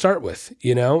simple to start with.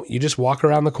 You just walk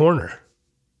around the corner.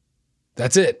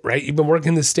 That's it, right? You've been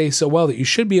working this stay so well that you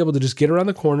should be able to just get around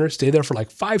the corner, stay there for like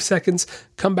 5 seconds,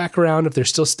 come back around. If they're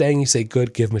still staying, you say,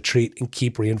 good, give them a treat, and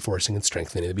keep reinforcing and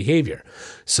strengthening the behavior.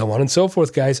 So on and so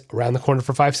forth, guys. Around the corner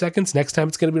for 5 seconds. Next time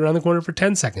it's going to be around the corner for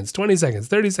 10 seconds, 20 seconds,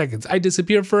 30 seconds. I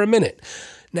disappear for a minute.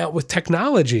 Now, with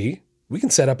technology, we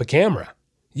can set up a camera.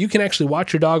 You can actually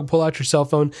watch your dog, pull out your cell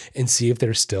phone, and see if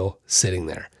they're still sitting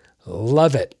there.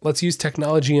 Love it. Let's use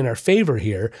technology in our favor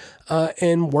here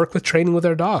and work with training with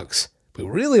our dogs. If we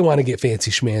really want to get fancy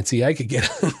schmancy, I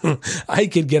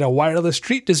could get a wireless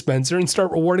treat dispenser and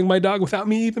start rewarding my dog without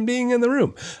me even being in the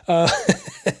room.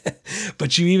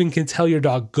 But you even can tell your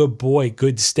dog, good boy,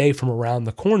 good stay from around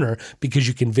the corner because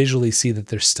you can visually see that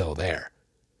they're still there.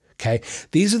 Okay,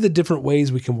 these are the different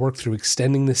ways we can work through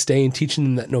extending the stay and teaching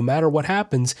them that no matter what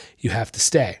happens, you have to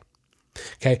stay.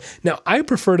 Okay, now I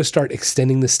prefer to start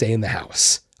extending the stay in the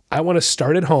house. I want to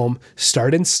start at home,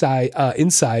 start inside,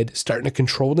 start in a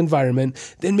controlled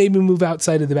environment, then maybe move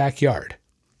outside of the backyard.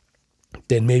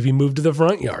 Then maybe move to the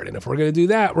front yard. And if we're going to do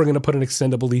that, we're going to put an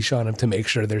extendable leash on them to make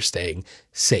sure they're staying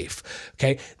safe.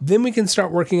 Okay, then we can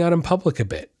start working out in public a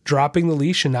bit, dropping the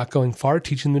leash and not going far,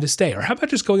 teaching them to stay. Or how about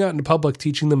just going out into public,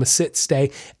 teaching them a sit,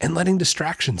 stay, and letting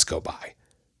distractions go by,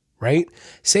 right?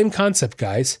 Same concept,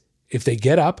 guys. If they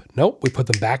get up, nope, we put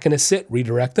them back in a sit,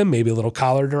 redirect them, maybe a little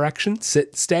collar direction,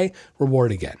 sit, stay,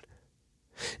 reward again.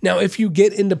 Now, if you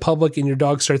get into public and your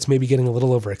dog starts maybe getting a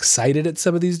little overexcited at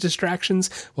some of these distractions,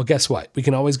 well, guess what? We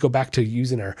can always go back to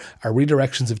using our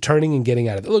redirections of turning and getting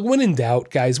out of it. Look, when in doubt,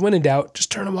 guys, just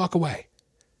turn and walk away.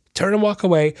 Turn and walk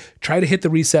away, try to hit the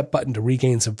reset button to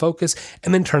regain some focus,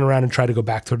 and then turn around and try to go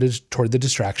back toward the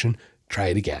distraction. Try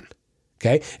it again.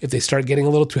 Okay, if they start getting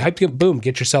a little too hyped, boom,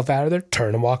 get yourself out of there,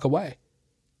 turn and walk away.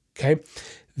 Okay,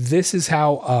 this is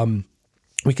how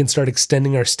we can start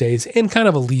extending our stays and kind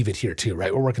of a leave it here too,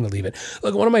 right? We're working to leave it.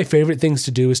 Look, one of my favorite things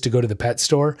to do is to go to the pet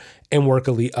store and work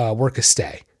a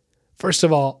stay. First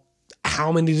of all,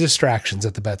 how many distractions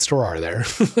at the pet store are there?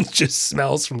 It just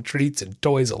smells from treats and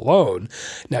toys alone.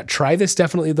 Now, try this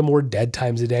definitely the more dead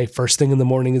times of day. First thing in the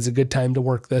morning is a good time to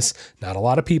work this. Not a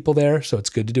lot of people there, so it's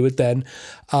good to do it then.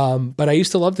 But I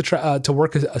used to love to try to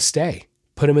work a stay.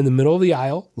 Put them in the middle of the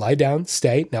aisle, lie down,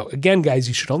 stay. Now, again, guys,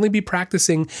 you should only be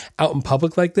practicing out in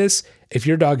public like this if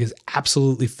your dog is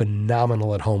absolutely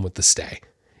phenomenal at home with the stay.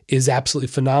 Is absolutely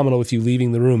phenomenal with you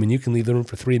leaving the room, and you can leave the room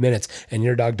for 3 minutes and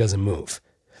your dog doesn't move.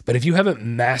 But if you haven't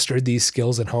mastered these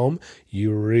skills at home,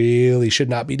 you really should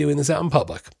not be doing this out in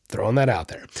public. Throwing that out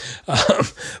there.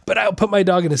 But I'll put my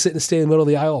dog in a sit and stay in the middle of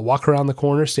the aisle, I'll walk around the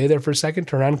corner, stay there for a second,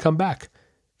 turn around and come back.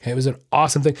 Okay, it was an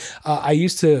awesome thing. I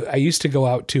used to go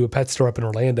out to a pet store up in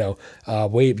Orlando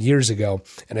way years ago,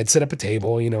 and I'd set up a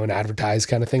table, and advertise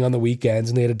kind of thing on the weekends,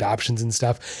 and they had adoptions and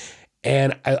stuff.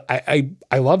 And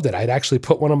I loved it. I'd actually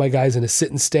put one of my guys in a sit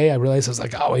and stay. I realized I was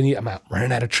like, I'm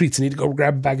running out of treats. I need to go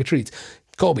grab a bag of treats.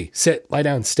 Colby, sit, lie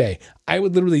down, stay. I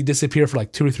would literally disappear for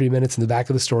like 2 or 3 minutes in the back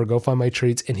of the store, go find my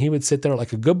treats, and he would sit there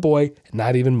like a good boy and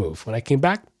not even move. When I came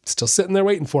back, still sitting there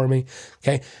waiting for me.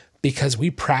 Okay, because we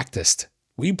practiced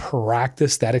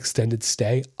that extended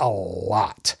stay a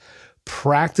lot.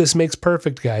 Practice makes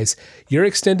perfect, guys. Your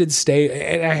extended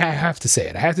stay, and I have to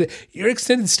say it, your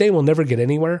extended stay will never get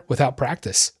anywhere without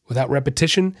practice, without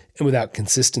repetition, and without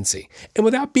consistency, and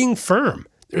without being firm.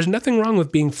 There's nothing wrong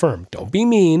with being firm. Don't be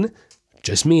mean.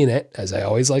 Just mean it, as I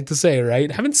always like to say,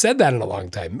 right? Haven't said that in a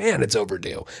long time. Man, it's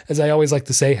overdue. As I always like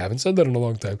to say, haven't said that in a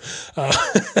long time.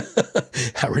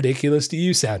 How ridiculous do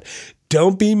you sound?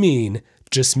 Don't be mean,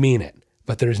 just mean it.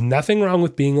 But there's nothing wrong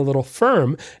with being a little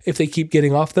firm if they keep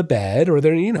getting off the bed, or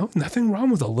they're, nothing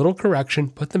wrong with a little correction.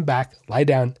 Put them back, lie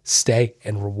down, stay,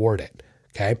 and reward it.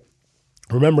 Okay?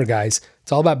 Remember, guys,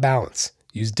 it's all about balance.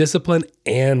 Use discipline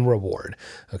and reward.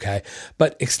 Okay?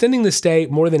 But extending the stay,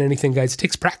 more than anything, guys, it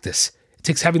takes practice. It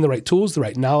takes having the right tools, the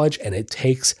right knowledge, and it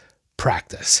takes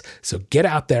practice. So get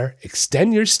out there,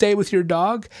 extend your stay with your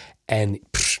dog, and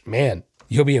man,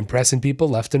 you'll be impressing people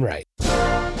left and right.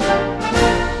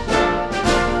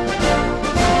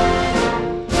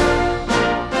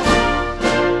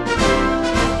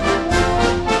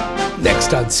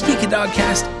 Next on Speak a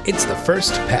Dogcast, it's The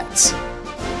First Pets.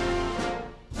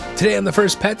 Today on The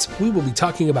First Pets, we will be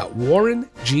talking about Warren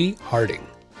G. Harding.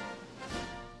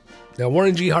 Now,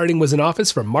 Warren G. Harding was in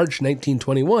office from March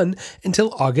 1921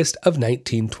 until August of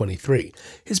 1923.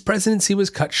 His presidency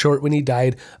was cut short when he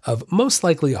died of most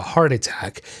likely a heart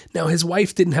attack. Now, his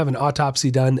wife didn't have an autopsy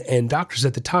done, and doctors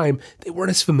at the time, they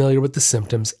weren't as familiar with the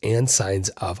symptoms and signs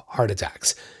of heart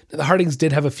attacks. Now, the Hardings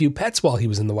did have a few pets while he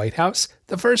was in the White House.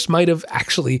 The first might have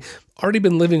actually already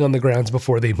been living on the grounds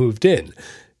before they moved in.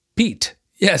 Pete.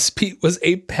 Yes, Pete was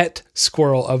a pet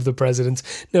squirrel of the president's.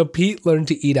 Now, Pete learned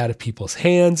to eat out of people's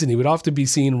hands, and he would often be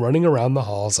seen running around the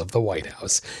halls of the White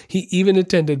House. He even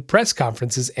attended press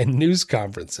conferences and news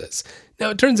conferences.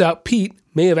 Now, it turns out Pete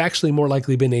may have actually more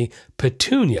likely been a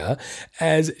petunia,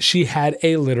 as she had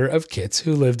a litter of kits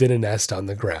who lived in a nest on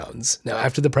the grounds. Now,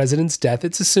 after the president's death,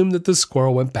 it's assumed that the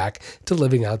squirrel went back to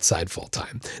living outside full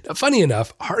time. Now, funny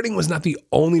enough, Harding was not the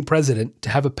only president to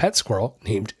have a pet squirrel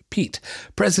named Pete.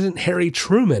 President Harry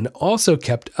Truman also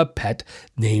kept a pet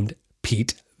named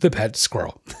Pete the pet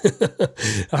squirrel.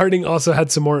 Harding also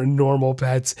had some more normal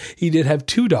pets. He did have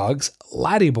 2 dogs,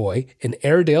 Laddie Boy, an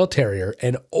Airedale Terrier,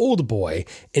 and Old Boy,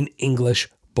 an English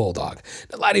Bulldog.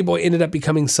 Now, Laddie Boy ended up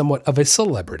becoming somewhat of a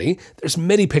celebrity. There's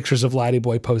many pictures of Laddie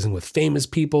Boy posing with famous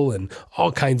people and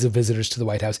all kinds of visitors to the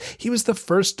White House. He was the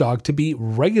first dog to be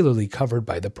regularly covered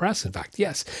by the press. In fact,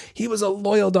 yes, he was a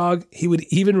loyal dog. He would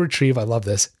even retrieve, I love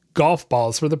this, golf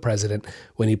balls for the president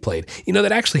when he played.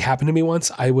 That actually happened to me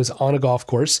once. I was on a golf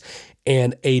course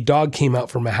and a dog came out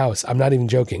from my house. I'm not even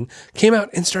joking. Came out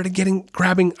and started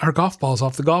grabbing our golf balls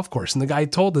off the golf course. And the guy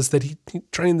told us that he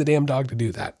trained the damn dog to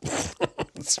do that.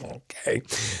 It's okay.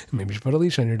 Maybe you should put a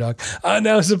leash on your dog.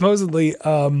 Now, supposedly,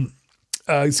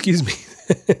 excuse me.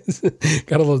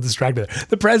 Got a little distracted there.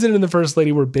 The president and the first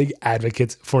lady were big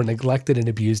advocates for neglected and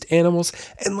abused animals,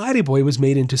 and Laddie Boy was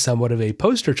made into somewhat of a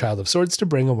poster child of sorts to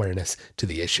bring awareness to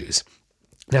the issues.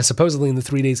 Now, supposedly in the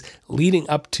 3 days leading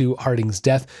up to Harding's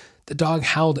death, the dog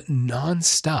howled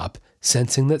nonstop,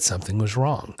 sensing that something was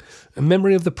wrong. In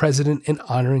memory of the president and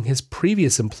honoring his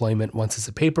previous employment once as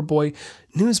a paperboy,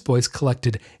 newsboys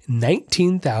collected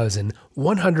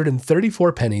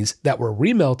 19,134 pennies that were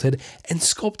remelted and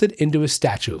sculpted into a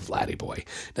statue of Laddie Boy.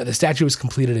 Now, the statue was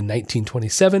completed in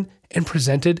 1927 and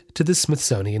presented to the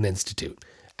Smithsonian Institute.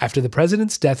 After the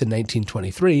president's death in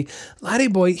 1923, Laddie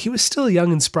Boy, he was still a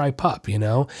young and spry pup,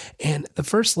 and the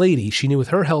first lady, she knew with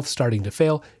her health starting to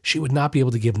fail, she would not be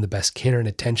able to give him the best care and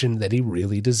attention that he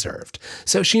really deserved.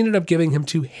 So she ended up giving him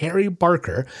to Harry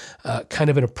Barker,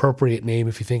 kind of an appropriate name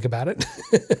if you think about it.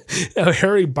 Now,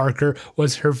 Harry Barker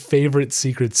was her favorite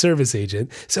Secret Service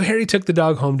agent, so Harry took the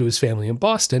dog home to his family in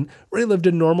Boston, where he lived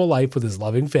a normal life with his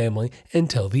loving family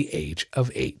until the age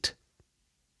of 8.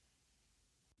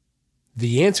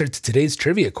 The answer to today's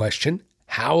trivia question,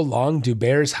 how long do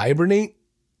bears hibernate?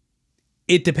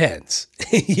 It depends.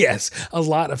 Yes, a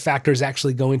lot of factors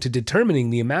actually go into determining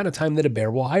the amount of time that a bear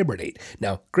will hibernate.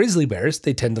 Now, grizzly bears,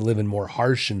 they tend to live in more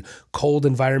harsh and cold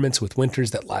environments with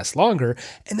winters that last longer,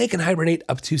 and they can hibernate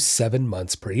up to 7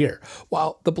 months per year.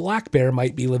 While the black bear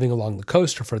might be living along the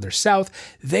coast or further south,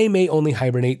 they may only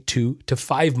hibernate 2 to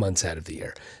 5 months out of the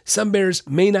year. Some bears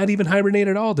may not even hibernate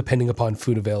at all, depending upon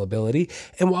food availability.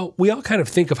 And while we all kind of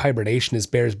think of hibernation as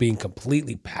bears being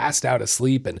completely passed out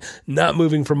asleep and not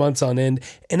moving for months on end,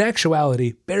 in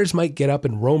actuality, bears might get up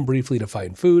and roam briefly to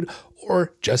find food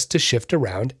or just to shift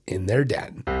around in their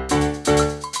den.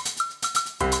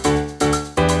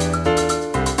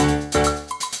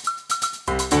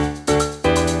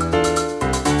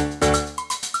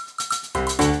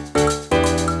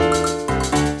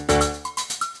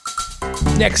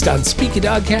 Next on Speak a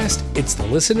Dogcast, it's the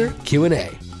listener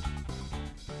Q&A.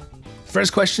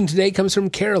 First question today comes from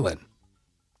Carolyn.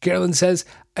 Carolyn says,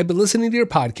 I've been listening to your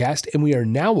podcast and we are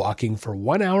now walking for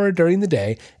 1 hour during the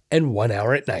day and 1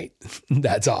 hour at night.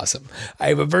 That's awesome. I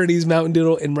have a Bernese Mountain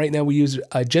Doodle and right now we use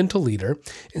a gentle leader.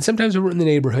 And sometimes when we're in the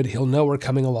neighborhood, he'll know we're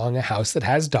coming along a house that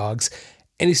has dogs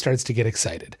and he starts to get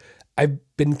excited. I've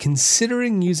been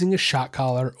considering using a shock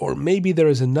collar, or maybe there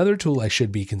is another tool I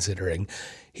should be considering.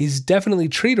 He's definitely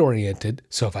treat oriented,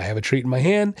 so if I have a treat in my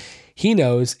hand, he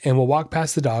knows and will walk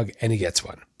past the dog and he gets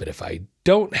one. But if I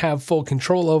don't have full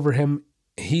control over him,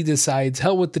 he decides,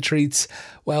 hell with the treats,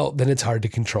 well, then it's hard to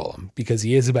control him because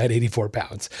he is about 84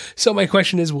 pounds. So my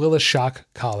question is, will a shock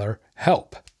collar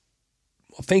help?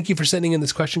 Well, thank you for sending in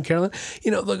this question, Carolyn.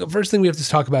 Look, the first thing we have to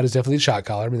talk about is definitely the shock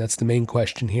collar. I mean, that's the main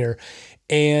question here.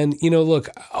 And, look,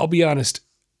 I'll be honest,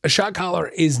 a shock collar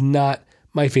is not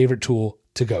my favorite tool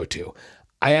to go to.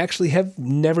 I actually have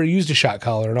never used a shock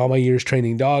collar in all my years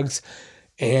training dogs.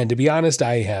 And to be honest,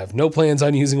 I have no plans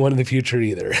on using one in the future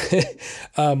either.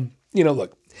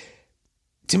 Look,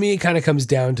 to me, it kind of comes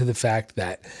down to the fact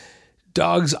that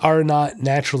dogs are not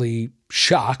naturally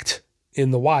shocked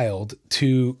in the wild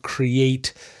to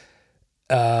create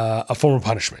a form of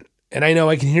punishment. And I know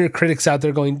I can hear critics out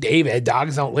there going, David,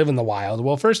 dogs don't live in the wild.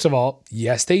 Well, first of all,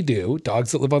 yes, they do.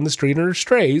 Dogs that live on the street or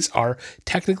strays are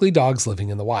technically dogs living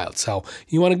in the wild. So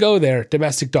you want to go there,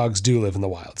 domestic dogs do live in the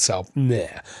wild. So,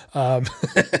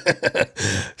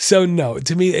 so no,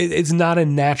 to me, it's not a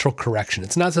natural correction.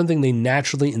 It's not something they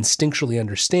naturally, instinctually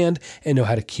understand and know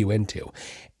how to cue into.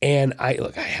 And I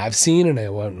have seen, and I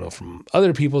want to know from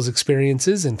other people's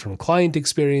experiences and from client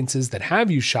experiences that have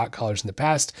used shock collars in the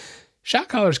past, shock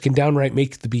collars can downright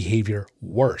make the behavior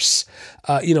worse.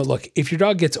 Look, if your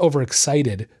dog gets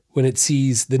overexcited when it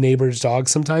sees the neighbor's dog,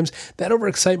 sometimes that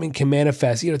overexcitement can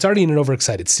manifest, it's already in an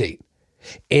overexcited state.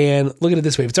 And look at it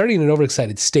this way, if it's already in an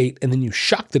overexcited state and then you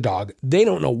shock the dog, they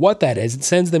don't know what that is. It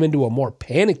sends them into a more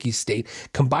panicky state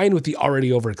combined with the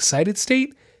already overexcited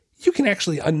state. You can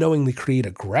actually unknowingly create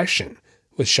aggression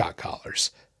with shock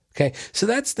collars. Okay, so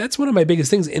that's one of my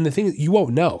biggest things. And the thing is, you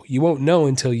won't know. You won't know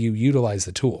until you utilize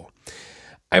the tool.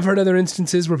 I've heard other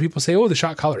instances where people say, oh, the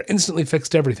shock collar instantly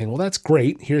fixed everything. Well, that's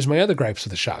great. Here's my other gripes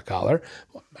with the shock collar.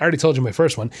 Well, I already told you my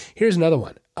first one. Here's another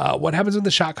one. What happens when the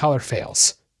shock collar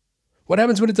fails? What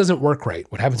happens when it doesn't work right?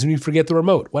 What happens when you forget the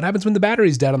remote? What happens when the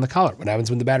battery's dead on the collar? What happens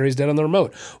when the battery's dead on the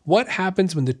remote? What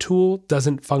happens when the tool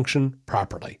doesn't function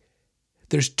properly?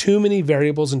 There's too many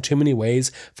variables and too many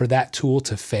ways for that tool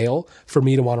to fail for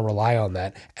me to want to rely on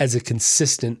that as a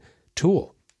consistent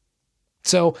tool.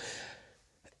 So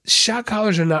shock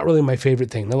collars are not really my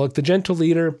favorite thing. Now look, the gentle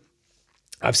leader,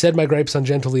 I've said my gripes on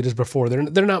gentle leaders before.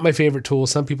 They're not my favorite tool.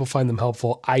 Some people find them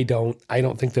helpful. I don't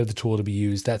think they're the tool to be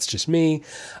used. That's just me.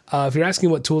 If you're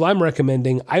asking what tool I'm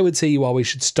recommending, I would say you always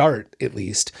should start, at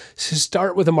least, to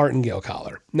start with a martingale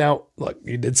collar. Now, look,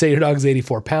 you did say your dog's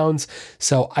 84 pounds,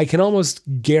 so I can almost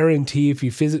guarantee if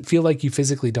you feel like you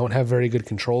physically don't have very good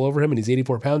control over him and he's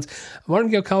 84 pounds, a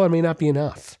martingale collar may not be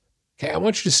enough. Okay, I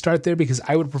want you to start there because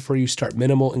I would prefer you start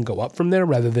minimal and go up from there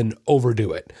rather than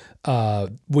overdo it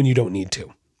when you don't need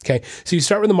to. Okay, so you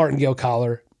start with the martingale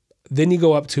collar, then you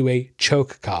go up to a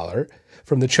choke collar.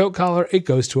 From the choke collar, it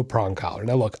goes to a prong collar.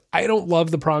 Now look, I don't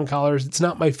love the prong collars. It's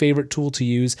not my favorite tool to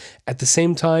use. At the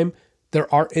same time,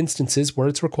 there are instances where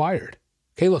it's required.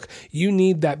 Okay, look, you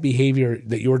need that behavior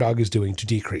that your dog is doing to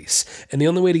decrease. And the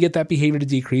only way to get that behavior to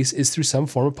decrease is through some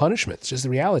form of punishment. It's just the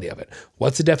reality of it.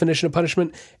 What's the definition of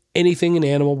punishment? Anything an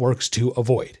animal works to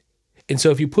avoid. And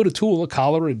so if you put a tool, a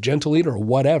collar, a gentle leader, or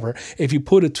whatever, if you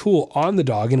put a tool on the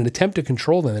dog in an attempt to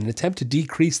control them, in an attempt to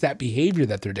decrease that behavior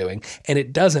that they're doing, and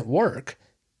it doesn't work,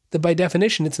 then by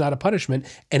definition, it's not a punishment,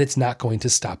 and it's not going to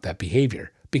stop that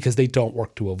behavior because they don't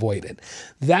work to avoid it.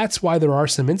 That's why there are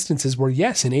some instances where,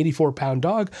 yes, an 84-pound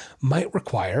dog might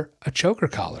require a choker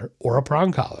collar or a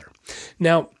prong collar.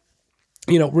 Now,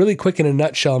 really quick in a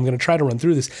nutshell, I'm going to try to run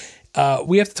through this.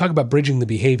 We have to talk about bridging the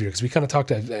behavior because we kind of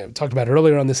talked about it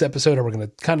earlier on this episode, and we're going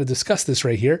to kind of discuss this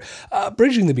right here.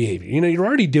 Bridging the behavior. You're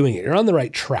already doing it. You're on the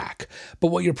right track. But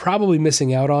what you're probably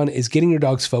missing out on is getting your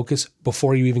dog's focus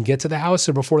before you even get to the house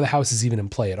or before the house is even in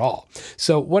play at all.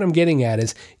 So what I'm getting at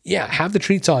is, have the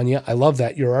treats on you. I love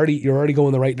that. You're already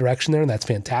going the right direction there, and that's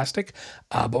fantastic.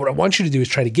 But what I want you to do is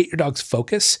try to get your dog's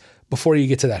focus before you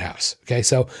get to that house. Okay,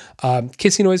 so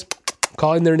kissy noise,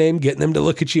 calling their name, getting them to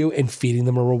look at you, and feeding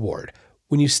them a reward.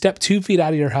 When you step 2 feet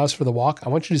out of your house for the walk, I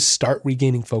want you to start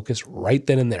regaining focus right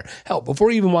then and there. Hell, before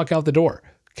you even walk out the door,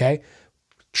 okay?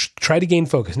 Try to gain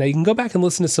focus. Now, you can go back and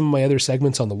listen to some of my other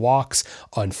segments on the walks,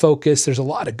 on focus. There's a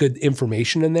lot of good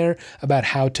information in there about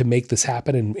how to make this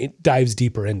happen, and it dives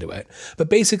deeper into it. But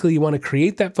basically, you want to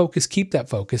create that focus, keep that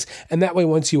focus, and that way,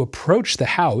 once you approach the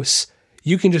house,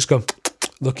 you can just go,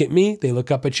 look at me. They look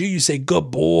up at you. You say,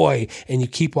 good boy. And you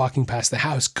keep walking past the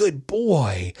house. Good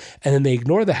boy. And then they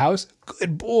ignore the house.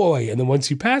 Good boy. And then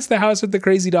once you pass the house with the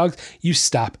crazy dogs, you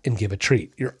stop and give a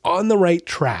treat. You're on the right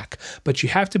track, but you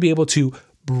have to be able to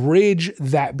bridge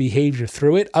that behavior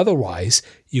through it. Otherwise,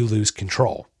 you lose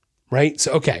control, right?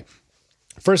 So, okay.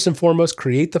 First and foremost,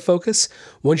 create the focus.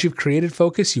 Once you've created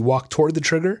focus, you walk toward the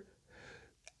trigger.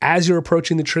 As you're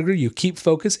approaching the trigger, you keep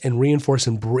focus and reinforce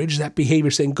and bridge that behavior,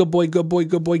 saying, good boy, good boy,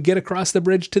 good boy, get across the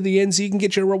bridge to the end so you can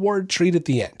get your reward treat at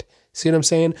the end. See what I'm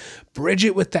saying? Bridge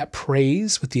it with that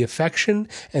praise, with the affection,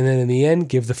 and then in the end,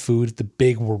 give the food the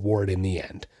big reward in the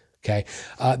end. Okay.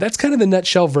 That's kind of the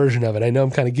nutshell version of it. I know I'm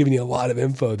kind of giving you a lot of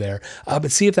info there,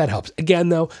 but see if that helps. Again,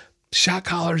 though, shock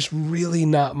collars really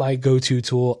not my go-to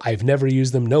tool. I've never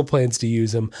used them, no plans to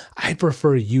use them. I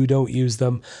prefer you don't use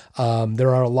them.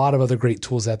 There are a lot of other great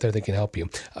tools out there that can help you.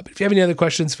 But if you have any other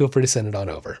questions, feel free to send it on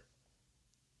over.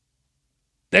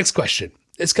 Next question.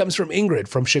 This comes from Ingrid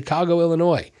from Chicago,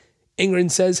 Illinois.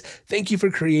 Ingrid says, thank you for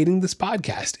creating this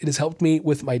podcast. It has helped me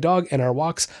with my dog and our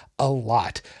walks a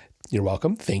lot. You're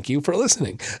welcome. Thank you for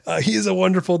listening. He is a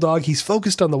wonderful dog. He's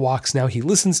focused on the walks now. He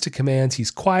listens to commands.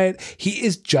 He's quiet. He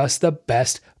is just the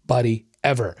best buddy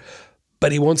ever.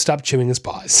 But he won't stop chewing his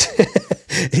paws.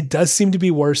 It does seem to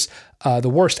be worse, the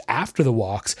worst after the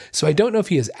walks. So I don't know if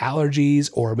he has allergies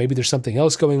or maybe there's something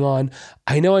else going on.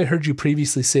 I know I heard you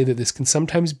previously say that this can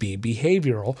sometimes be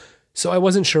behavioral, so I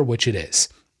wasn't sure which it is.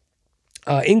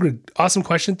 Ingrid, awesome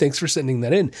question. Thanks for sending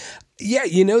that in. Yeah,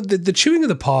 the chewing of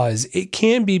the paws, it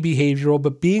can be behavioral,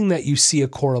 but being that you see a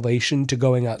correlation to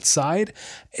going outside,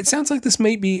 it sounds like this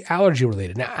might be allergy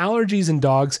related. Now, allergies in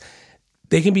dogs,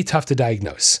 they can be tough to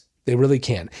diagnose. They really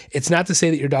can. It's not to say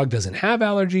that your dog doesn't have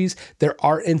allergies. There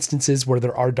are instances where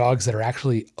there are dogs that are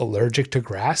actually allergic to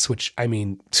grass, which, I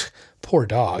mean, poor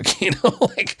dog,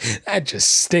 that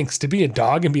just stinks to be a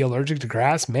dog and be allergic to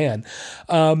grass, man.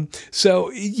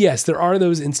 So yes, there are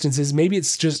those instances. Maybe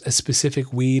it's just a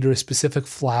specific weed or a specific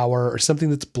flower or something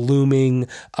that's blooming.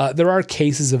 There are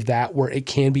cases of that where it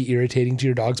can be irritating to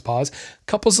your dog's paws.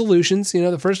 Couple solutions,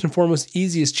 the first and foremost,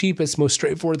 easiest, cheapest, most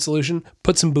straightforward solution,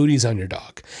 put some booties on your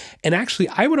dog. And actually,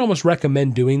 I would almost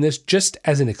recommend doing this just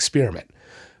as an experiment.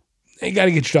 You got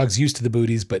to get your dogs used to the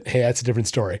booties, but hey, that's a different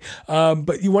story.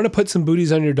 But you want to put some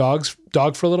booties on your dog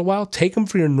for a little while. Take them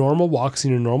for your normal walks in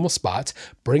your normal spots.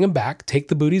 Bring them back. Take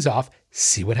the booties off.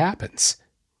 See what happens.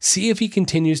 See if he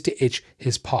continues to itch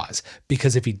his paws.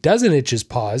 Because if he doesn't itch his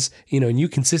paws, and you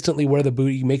consistently wear the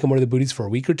booty, you make him wear the booties for a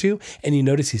week or two, and you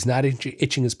notice he's not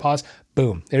itching his paws,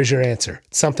 boom, there's your answer.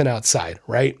 Something outside,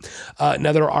 right?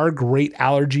 Now, there are great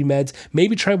allergy meds.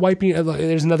 Maybe try wiping.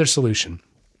 There's another solution.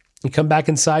 You come back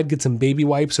inside, get some baby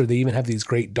wipes, or they even have these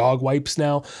great dog wipes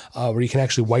now where you can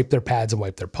actually wipe their pads and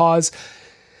wipe their paws.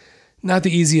 Not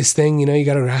the easiest thing, you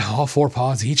got to all 4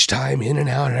 paws each time, in and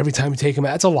out, and every time you take them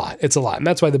out. It's a lot. And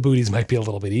that's why the booties might be a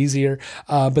little bit easier.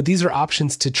 But these are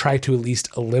options to try to at least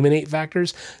eliminate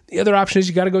factors. The other option is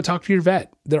you got to go talk to your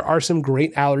vet. There are some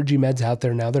great allergy meds out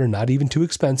there now that are not even too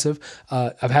expensive.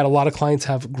 I've had a lot of clients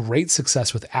have great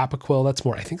success with Apoquel.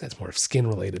 I think that's more skin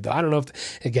related, though. I don't know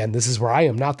again, this is where I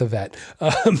am not the vet.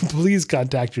 Please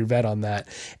contact your vet on that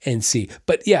and see.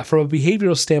 But yeah, from a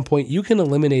behavioral standpoint, you can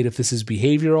eliminate if this is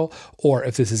behavioral or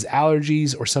if this is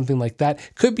allergies or something like that.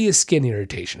 Could be a skin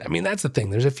irritation. I mean, that's the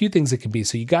thing. There's a few things it can be.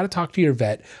 So you got to talk to your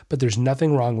vet, but there's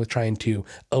nothing wrong with trying to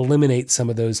eliminate some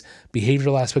of those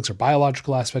behavioral aspects or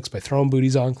biological aspects by throwing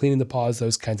booties on, cleaning the paws,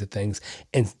 those kinds of things,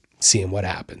 and seeing what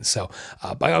happens. So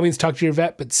by all means, talk to your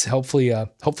vet, but hopefully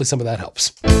some of that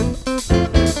helps.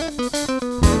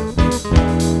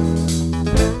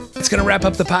 Let's going to wrap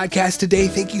up the podcast today.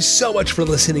 Thank you so much for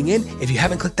listening in. If you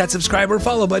haven't clicked that subscribe or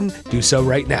follow button, do so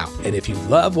right now. And if you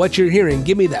love what you're hearing,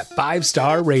 give me that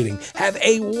 5-star rating. Have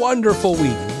a wonderful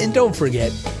week. And don't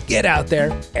forget, get out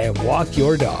there and walk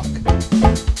your dog.